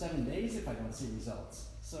something for 7 days if I don't see results.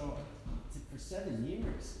 So, for 7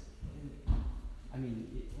 years, I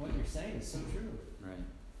mean, what you're saying is so true. Right.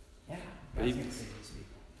 Yeah, But God's even- going to save these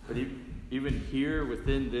people. But even here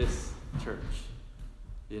within this church,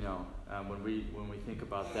 when we think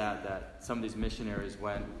about that some of these missionaries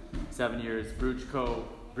went 7 years.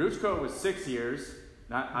 Bruchko was 6 years.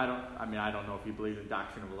 I don't know if you believe in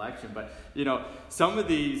doctrine of election, but some of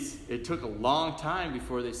these, it took a long time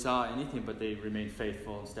before they saw anything, but they remained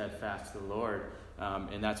faithful and steadfast to the Lord.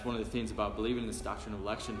 And that's one of the things about believing in this doctrine of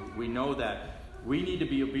election. We know that we need to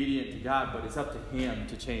be obedient to God, but it's up to him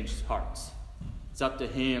to change hearts. It's up to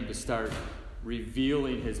him to start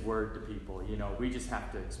revealing his word to people. We just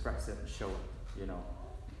have to express it and show it.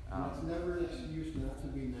 And it's never an excuse not to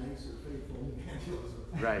be nice or faithful in evangelism.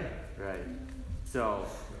 Right. So,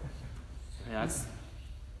 that's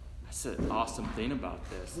an awesome thing about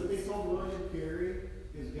this. What they told William Carey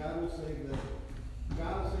is God will save the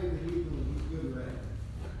heathen when he's good and ready.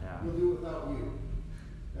 Yeah. He'll do it without you.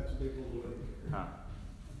 That's what they told William Carey. Huh.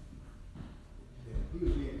 Yeah, he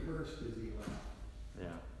was being cursed as he left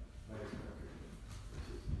Yeah. by his country.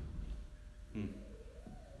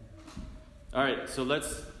 All right, so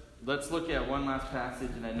let's look at one last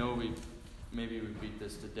passage, and I know we beat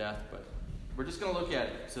this to death, but we're just going to look at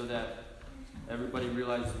it so that everybody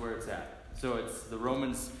realizes where it's at. So it's the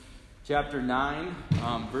Romans chapter 9,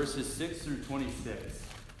 verses 6 through 26.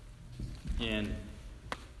 And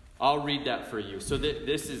I'll read that for you. So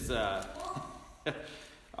this is, it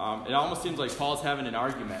almost seems like Paul's having an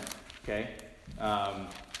argument, okay,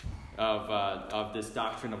 of this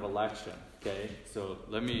doctrine of election. Okay, so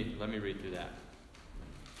let me read through that.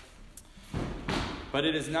 But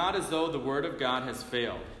it is not as though the word of God has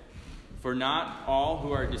failed. For not all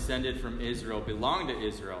who are descended from Israel belong to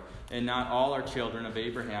Israel, and not all are children of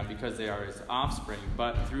Abraham because they are his offspring.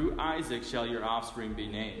 But through Isaac shall your offspring be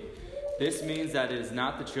named. This means that it is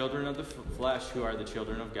not the children of the flesh who are the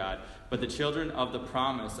children of God, but the children of the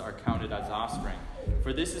promise are counted as offspring.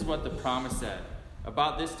 For this is what the promise said.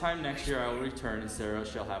 About this time next year I will return, and Sarah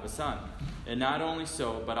shall have a son. And not only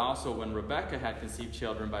so, but also when Rebekah had conceived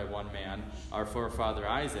children by one man, our forefather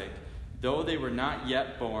Isaac, though they were not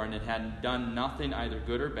yet born and had done nothing either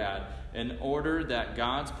good or bad, in order that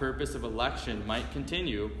God's purpose of election might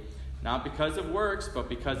continue, not because of works, but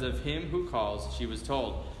because of him who calls, she was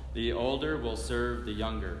told, the older will serve the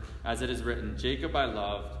younger. As it is written, Jacob I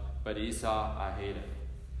loved, but Esau I hated.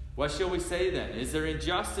 What shall we say then? Is there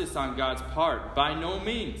injustice on God's part? By no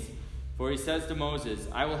means. For he says to Moses,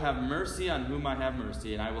 I will have mercy on whom I have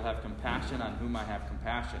mercy, and I will have compassion on whom I have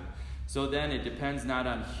compassion. So then it depends not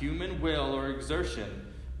on human will or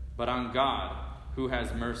exertion, but on God, who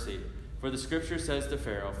has mercy. For the scripture says to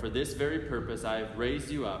Pharaoh, for this very purpose I have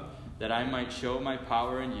raised you up, that I might show my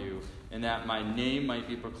power in you, and that my name might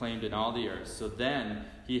be proclaimed in all the earth. So then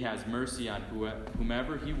he has mercy on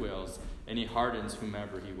whomever he wills, and he hardens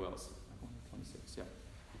whomever he wills. 26, yeah.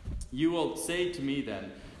 You will say to me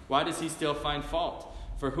then, why does he still find fault?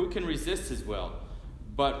 For who can resist his will?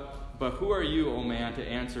 But who are you, O man, to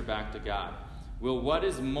answer back to God? Will what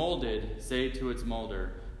is molded say to its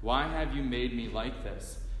molder, why have you made me like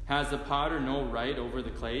this? Has the potter no right over the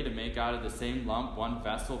clay to make out of the same lump one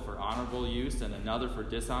vessel for honorable use and another for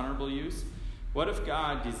dishonorable use? What if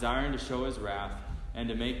God, desiring to show his wrath and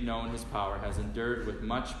to make known his power, has endured with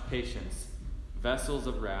much patience vessels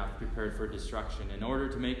of wrath prepared for destruction, in order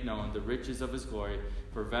to make known the riches of his glory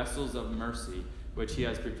for vessels of mercy, which he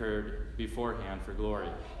has prepared beforehand for glory,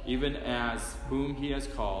 even as whom he has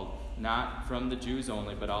called, not from the Jews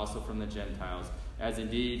only, but also from the Gentiles. As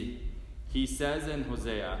indeed he says in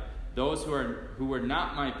Hosea, those who were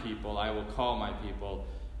not my people I will call my people,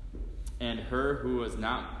 and her who was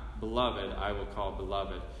not beloved I will call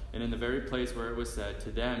beloved. And in the very place where it was said,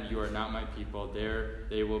 to them you are not my people, there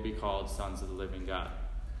they will be called sons of the living God.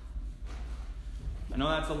 I know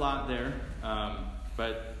that's a lot there,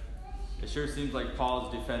 but it sure seems like Paul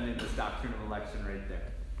is defending this doctrine of election right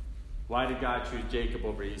there. Why did God choose Jacob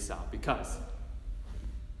over Esau? Because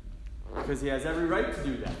he has every right to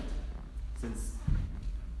do that, since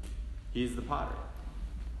he's the potter.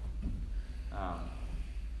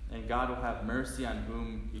 And God will have mercy on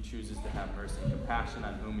whom he chooses to have mercy, and compassion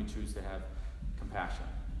on whom he chooses to have compassion.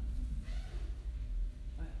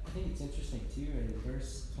 I think it's interesting too in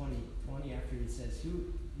verse 20, after he says,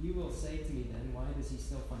 "Who you will say to me then, why does he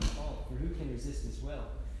still find fault? For who can resist his will?"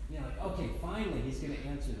 You know, like, okay, finally he's going to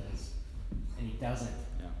answer this, and he doesn't,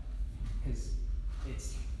 because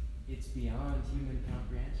it's beyond human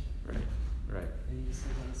comprehension. Right. And he just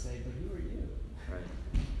goes on to say, "But who are you?" Right.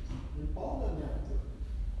 And Paul doesn't have to.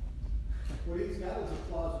 What he's got is a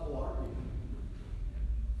plausible argument.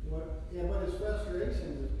 But his frustration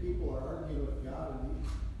is people are arguing with God,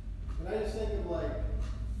 and I just think of like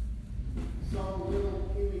some little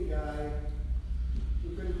puny guy who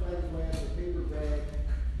couldn't find his way out of a paper bag,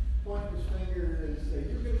 point his finger and say,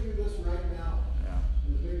 "You're going to do this right now." Yeah.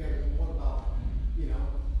 And the big guy goes, "What about?"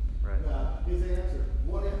 Right. His answer,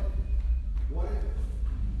 "What if? What if?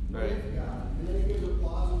 What Right. if God?" And then he gives a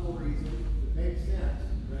plausible reason that makes sense,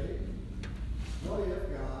 right? What if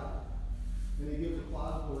God? And he gives a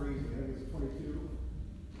plausible reason. I think it's 22.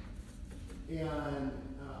 And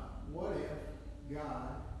what if God?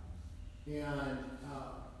 And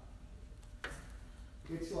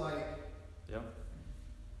it's like,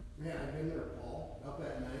 man, I've been there, Paul, up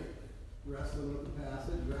at night, wrestling with the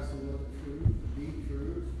passage, wrestling with the truth, the deep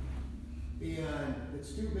truth. And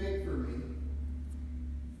it's too big for me.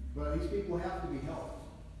 But these people have to be helped.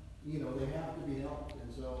 They have to be helped.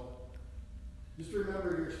 And so, just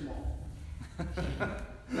remember you're small. It's kind of.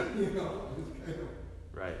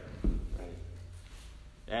 Right.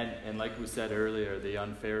 And like we said earlier, the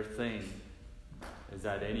unfair thing is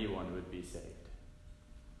that anyone would be saved.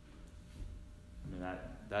 I mean,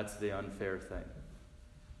 that's the unfair thing.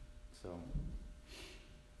 So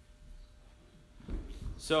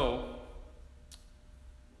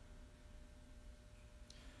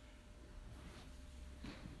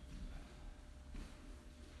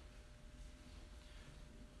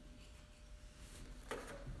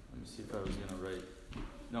let me see if I was going to write.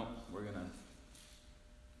 No, we're going to.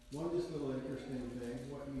 One just little interesting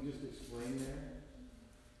thing, what you just explained there,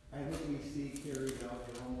 I think we see carried out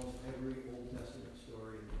in almost every Old Testament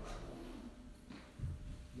story in the Bible.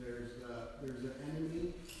 There's an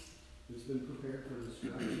enemy that's been prepared for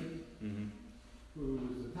destruction,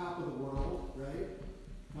 who's the top of the world, right?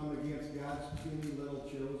 Come against God's puny little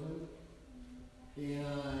chosen,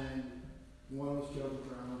 and one was chosen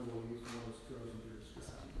for honorable use, one was chosen for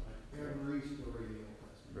destruction. Like every story in the Old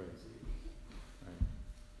Testament. Right.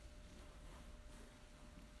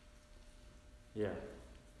 Yeah.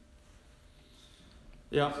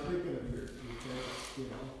 Speaking of your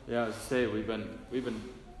Yeah, I was to say we've been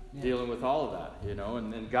dealing with all of that,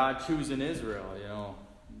 and then God choosing Israel,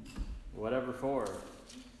 whatever for.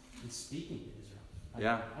 He's speaking to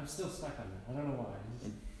Israel. I'm still stuck on that. I don't know why.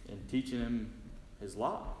 And teaching him his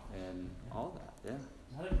law and all that. Yeah.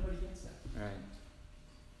 Not everybody gets that.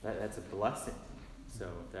 Right. That's a blessing. So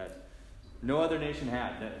that no other nation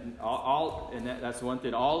had. That's one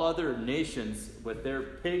thing. All other nations with their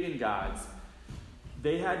pagan gods,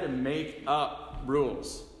 they had to make up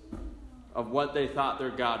rules of what they thought their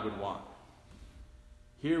God would want.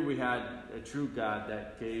 Here we had a true God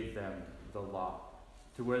that gave them the law,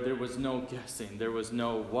 to where there was no guessing. There was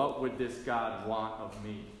no, what would this God want of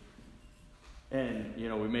me? And,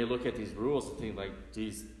 we may look at these rules and think like,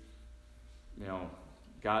 geez,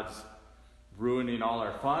 God's ruining all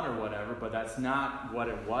our fun or whatever, but that's not what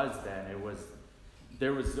it was then.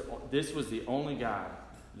 This was the only God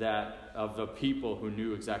that of the people who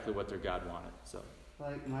knew exactly what their God wanted. So,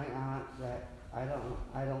 like my aunt, that I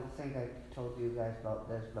don't think I told you guys about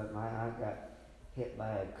this, but my aunt got hit by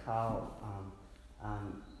a cow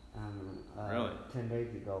really? 10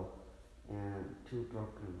 days ago, and 2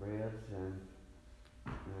 broken ribs and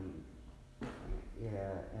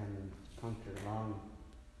punctured lung.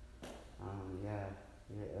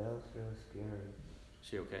 It was really scary.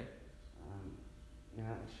 she okay? Yeah,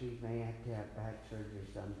 she may have to have back surgery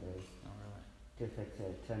someday Oh, really? to fix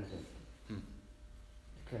her tendon.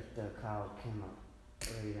 Because the cow came up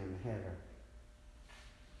right in the header.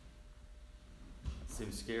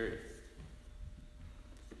 Seems scary.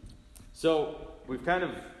 So we've kind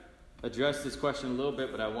of addressed this question a little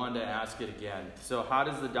bit, but I wanted to ask it again. So how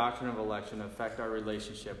does the doctrine of election affect our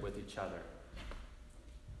relationship with each other?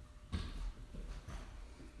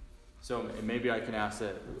 So maybe I can ask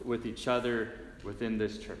it with each other within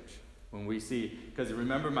this church. When we see, because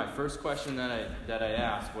remember my first question that I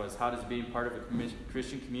asked was, how does being part of a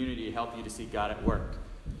Christian community help you to see God at work?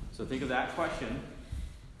 So think of that question,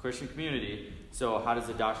 Christian community. So how does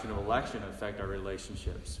the doctrine of election affect our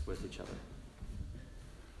relationships with each other?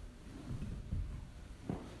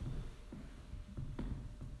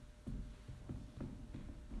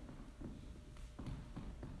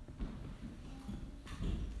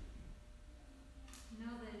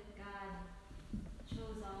 Know that God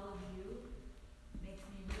chose all of you makes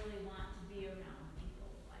me really want to be around people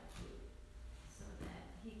like you, so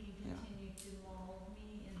that He can continue to mold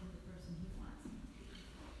me into the person He wants me to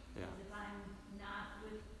be. Yeah. Because if I'm not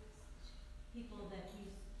with people that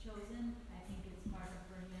He's chosen, I think it's harder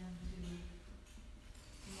for Him to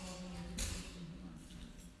mold me into the person He wants me to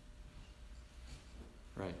be.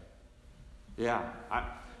 Right. Yeah.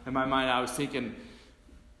 In my mind, I was thinking,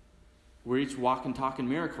 we're each walking, talking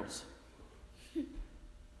miracles.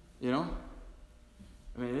 You know?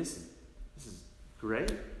 I mean, this is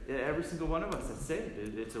great. Every single one of us that's saved,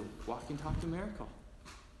 it's a walking, talking miracle.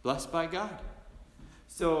 Blessed by God.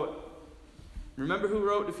 So, remember who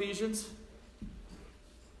wrote Ephesians?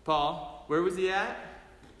 Paul. Where was he at?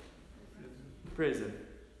 Prison.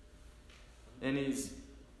 And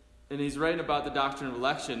he's writing about the doctrine of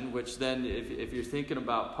election, which then, if you're thinking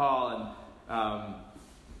about Paul, and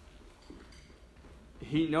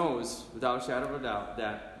he knows, without a shadow of a doubt,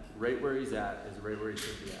 that right where he's at is right where he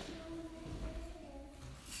should be at.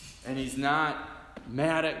 And he's not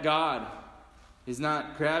mad at God. He's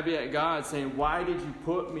not crabby at God, saying, why did you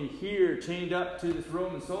put me here, chained up to this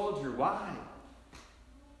Roman soldier? Why?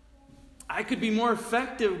 I could be more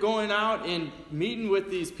effective going out and meeting with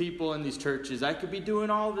these people in these churches. I could be doing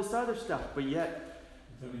all this other stuff, but yet...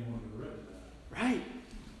 If anyone would have written that. Right.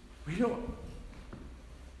 We don't...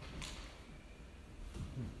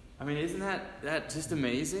 I mean, isn't that just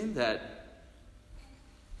amazing? That,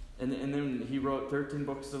 and then he wrote 13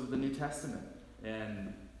 books of the New Testament.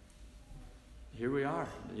 And here we are,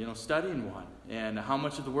 studying one. And how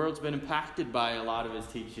much of the world's been impacted by a lot of his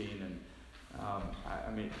teaching. And,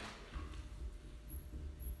 I mean...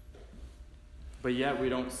 But yet we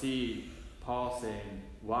don't see Paul saying,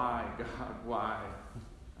 why, God, why?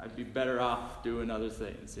 I'd be better off doing other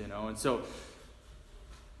things, And so,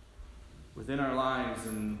 within our lives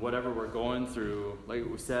and whatever we're going through, like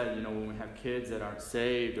we said, when we have kids that aren't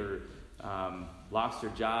saved or lost their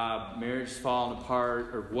job, marriage falling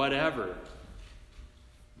apart, or whatever,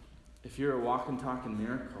 if you're a walking, talking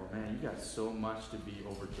miracle, man, you got so much to be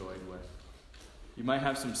overjoyed with. You might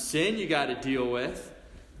have some sin you got to deal with,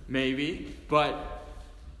 maybe, but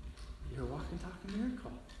you're a walking, talking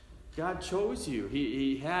miracle. God chose you.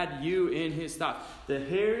 He had you in His thoughts. The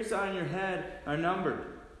hairs on your head are numbered.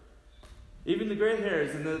 Even the gray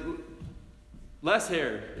hairs and the less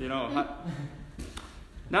hair,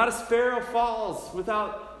 Not a sparrow falls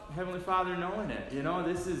without Heavenly Father knowing it.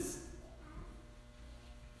 This is...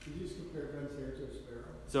 Did you just compare Ben's hair to a sparrow?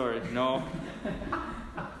 Sorry, no.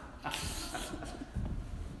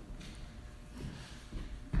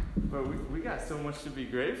 But we got so much to be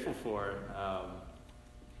grateful for.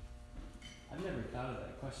 I've never thought of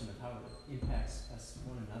that question of how it impacts us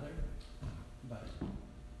one another, but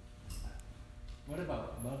what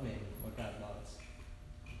about loving what God loves?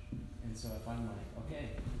 And so if I'm like, okay,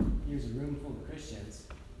 here's a room full of Christians,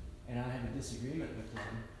 and I have a disagreement with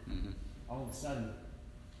one, all of a sudden,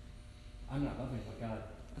 I'm not loving what God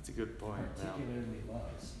That's a good point. particularly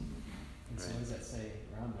loves. And so what does that say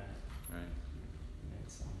around that? Right.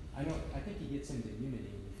 I think he gets into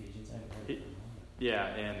unity in Ephesians. I haven't heard it from him. Yeah,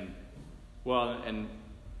 and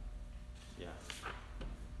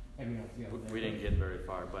I mean, we didn't get very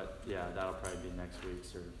far, but yeah, that'll probably be next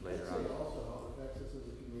week's or later on. I'd say also how it affects us as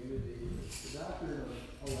a community. The doctrine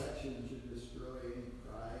of election should destroy any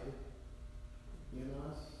pride in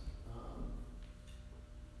us.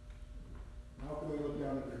 How can we look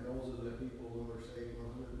down at their noses at people who are saved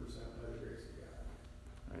 100% by the grace of God?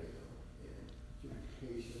 Right. And should be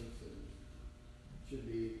patient and should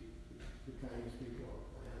be the kindest people on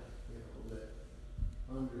the planet, that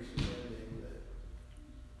understanding that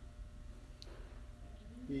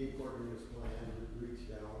He, according to His plan, would reach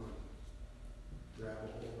down and grab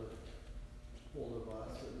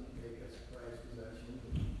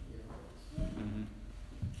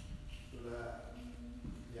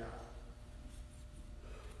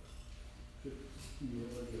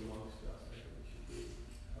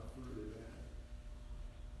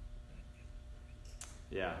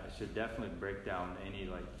Yeah, it should definitely break down any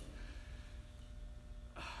like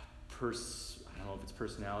I don't know if it's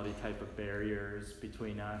personality type of barriers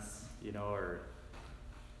between us, or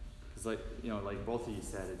because like both of you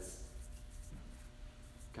said, it's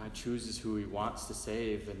God chooses who He wants to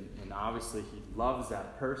save, and obviously He loves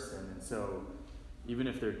that person, and so even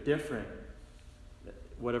if they're different,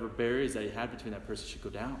 whatever barriers that He had between that person should go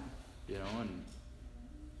down, and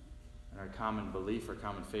our common belief, our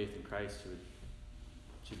common faith in Christ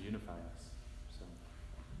should unify us. So,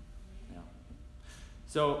 yeah.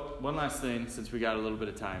 So, one last thing, since we got a little bit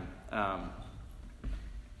of time.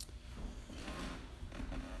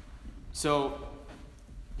 So,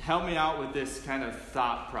 help me out with this kind of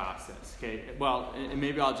thought process, okay? Well, and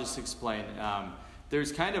maybe I'll just explain.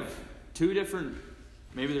 There's kind of two different,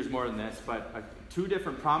 maybe there's more than this, but two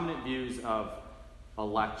different prominent views of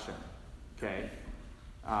election, okay?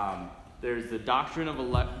 There's the doctrine of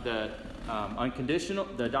the unconditional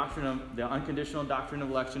doctrine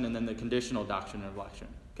of election, and then the conditional doctrine of election.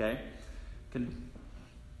 Okay, and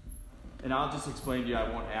I'll just explain to you. I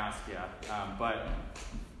won't ask you, but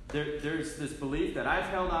there's this belief that I've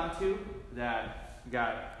held on to that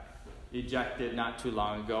got ejected not too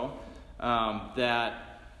long ago.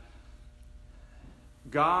 That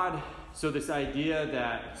God. So this idea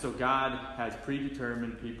that God has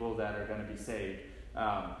predetermined people that are going to be saved.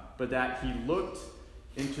 But that He looked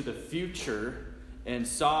into the future and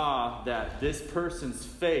saw that this person's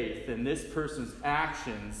faith and this person's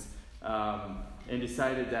actions and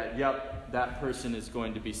decided that, yep, that person is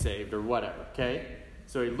going to be saved or whatever, okay?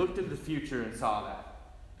 So He looked into the future and saw that.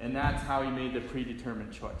 And that's how He made the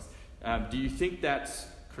predetermined choice. Do you think that's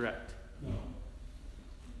correct? No.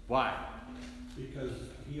 Why? Because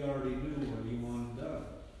He already knew what He wanted done.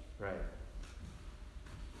 Right.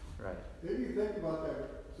 Right. If you think about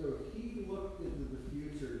that, so He looked into the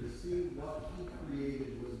future to see what He created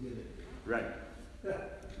was going to be. Right.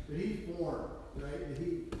 That He formed, right? And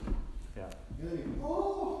He, yeah. And then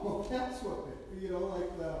that's what,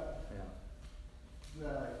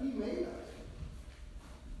 He made us.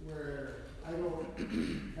 Where I think if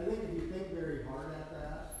you think very hard at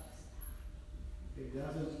that, it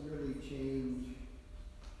doesn't really change.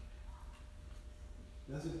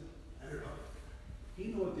 I don't know. He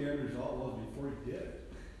knew what the end result was before He did it.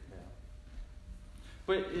 Yeah.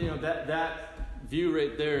 But that view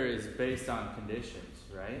right there is based on conditions,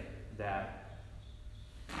 right? That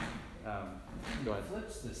go ahead.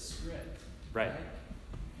 Flips the script, right?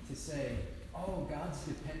 To say, oh, God's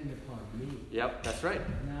dependent upon me. Yep, that's right.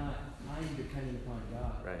 Not I'm dependent upon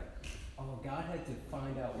God. Right. Oh, God had to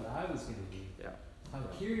find out what I was going to be. Yeah. How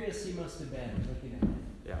curious He must have been looking at me.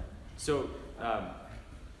 Yeah. So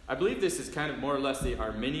I believe this is kind of more or less the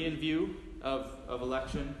Arminian view of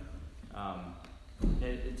election.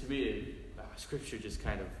 And to me, Scripture just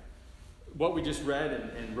kind of, what we just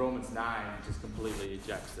read in Romans 9 just completely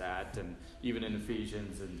ejects that, and even in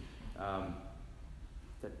Ephesians, and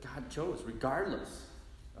that God chose regardless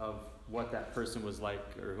of what that person was like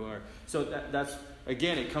or whoever. So that's,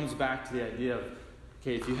 again, it comes back to the idea of,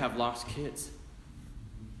 okay, if you have lost kids,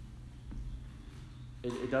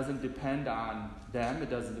 it doesn't depend on them. It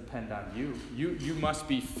doesn't depend on you. You must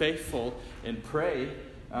be faithful and pray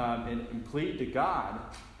and plead to God,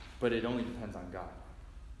 but it only depends on God.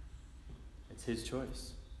 It's His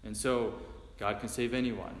choice. And so God can save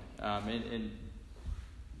anyone. And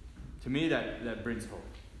to me, that brings hope.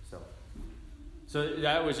 So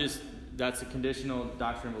that's the conditional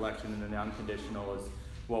doctrine of election, and then the unconditional is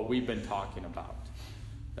what we've been talking about.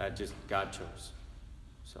 That just God chose.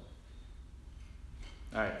 So.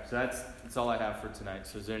 All right, so that's all I have for tonight.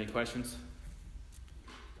 So is there any questions?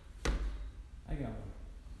 I got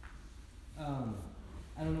one.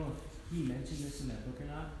 I don't know if he mentioned this in that book or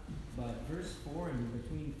not, but verse 4 and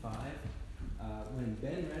between 5, when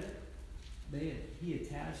Ben read it, he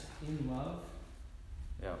attached in love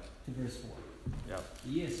Yep. to verse 4. Yep.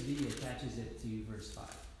 The ESV attaches it to verse 5.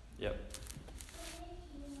 Yep.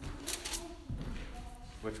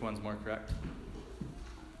 Which one's more correct?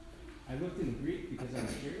 I looked in the Greek because I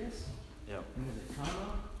was curious. Yep. And there's a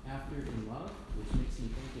comma after in love, which makes me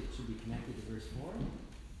think it should be connected to verse 4.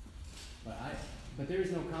 But there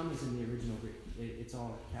is no commas in the original Greek. It's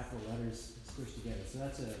all capital letters squished together. So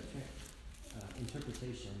that's a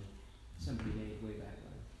interpretation somebody made way back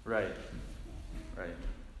when. Right. Right.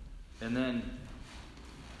 And then,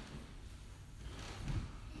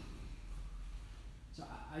 so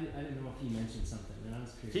I didn't know if he mentioned something, and I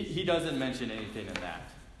was curious. he doesn't mention anything in that.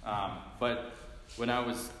 But when I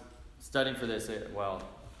was studying for this,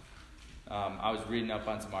 I was reading up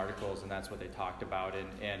on some articles, and that's what they talked about.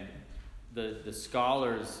 And the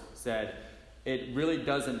scholars said it really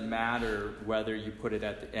doesn't matter whether you put it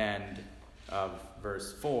at the end of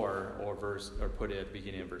verse 4 or put it at the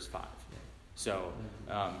beginning of verse 5. So,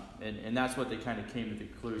 and that's what they kind of came to the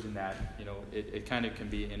conclusion that, it kind of can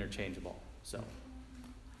be interchangeable. So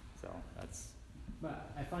that's.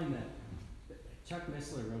 But I find that Chuck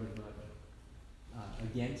Missler wrote a book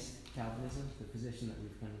against Calvinism, the position that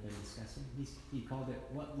we've kind of been discussing. He called it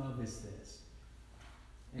 "What Love Is This?"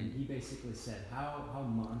 And he basically said how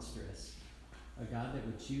monstrous a God that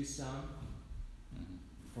would choose some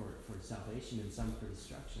for salvation and some for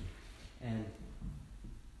destruction, and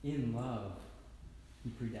in love he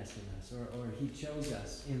predestined us, or he chose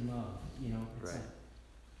us in love. It's right.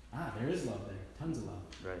 Like, there is love there, tons of love.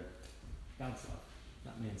 Right. God's love,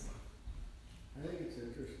 not man's love. I think it's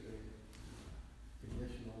interesting,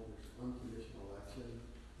 conditional versus unconditional election.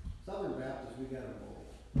 Southern Baptists, we got them both,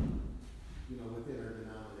 within our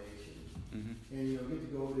denomination. Mm-hmm. And, get to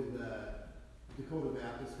go to the Dakota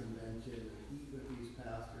Baptist Convention and eat with these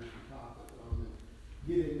pastors and talk with them and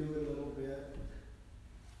get into it a little bit.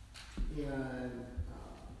 And,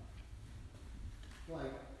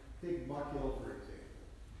 like, take Buck Hill, for example.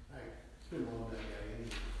 I couldn't love that guy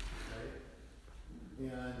anyway, right?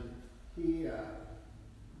 And you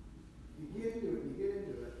get into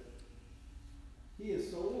it, he is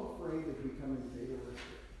so afraid of becoming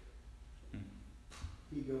fatalistic.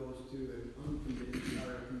 He goes to an unconditional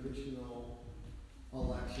or conditional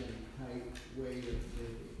election type way of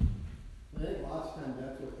thinking. I think lots of times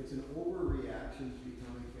it's an overreaction to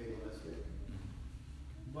becoming fatalistic.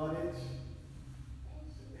 But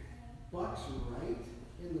Buck's right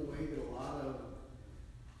in the way that a lot of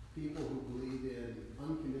people who believe in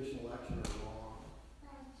unconditional election are wrong.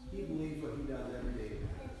 He believes what he does every day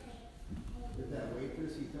matters. That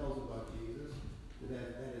waitress he tells about Jesus, that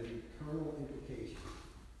has eternal implications.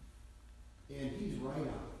 And he's right on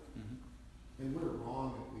it. Mm-hmm. And we're wrong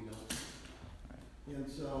if we don't. Right. And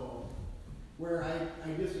so, where I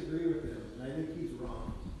disagree with him, and I think he's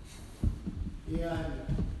wrong.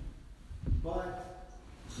 But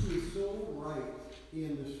he's so right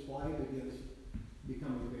in this fight against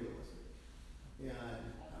becoming fatalistic.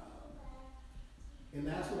 And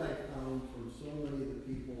that's what I found from so many of the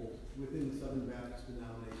people within the Southern Baptist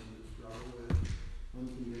denomination that struggle with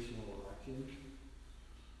unconditional election,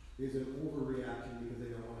 is an overreaction because they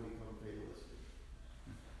don't want to become fatalistic.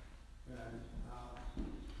 And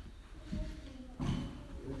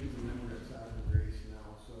he's a member of Sovereign Grace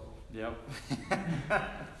now, so. Yep.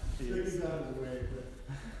 He's out of his way, but.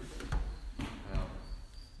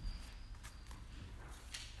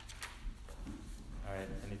 All right,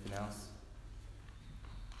 anything else?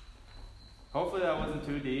 Hopefully that wasn't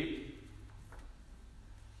too deep.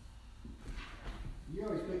 You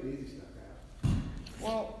always pick the easy stuff out.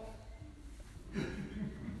 Well,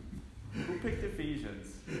 who picked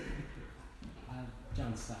Ephesians?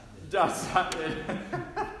 John Stott did. John Stott did.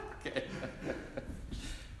 Okay.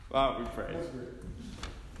 Well, we pray. That's great.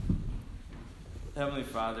 Heavenly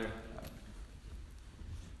Father,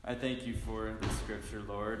 I thank you for this scripture,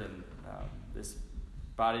 Lord, and this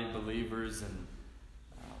body of believers, and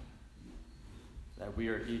that we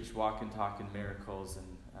are each walking, talking miracles, and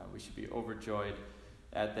we should be overjoyed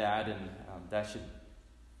at that, and that should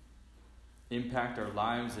impact our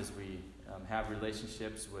lives as we have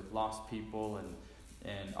relationships with lost people,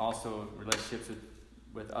 and also relationships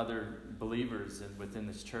with other believers and within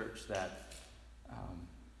this church, that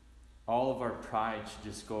all of our pride should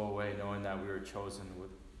just go away, knowing that we were chosen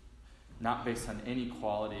not based on any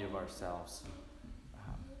quality of ourselves.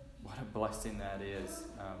 What a blessing that is,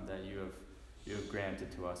 that you have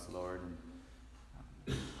granted to us, Lord.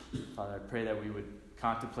 And Father, I pray that we would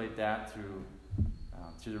contemplate that through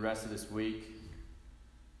the rest of this week,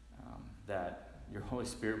 that your Holy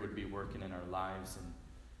Spirit would be working in our lives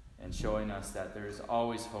and showing us that there is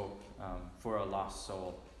always hope for a lost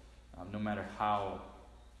soul, no matter how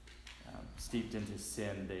steeped into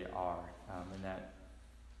sin they are, and that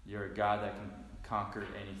you're a God that can conquer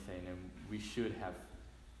anything, and we should have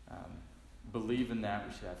believe in that.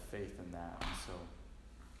 We should have faith in that. And so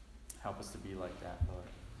help us to be like that, Lord.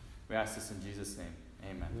 We ask this in Jesus' name.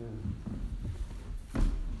 Amen.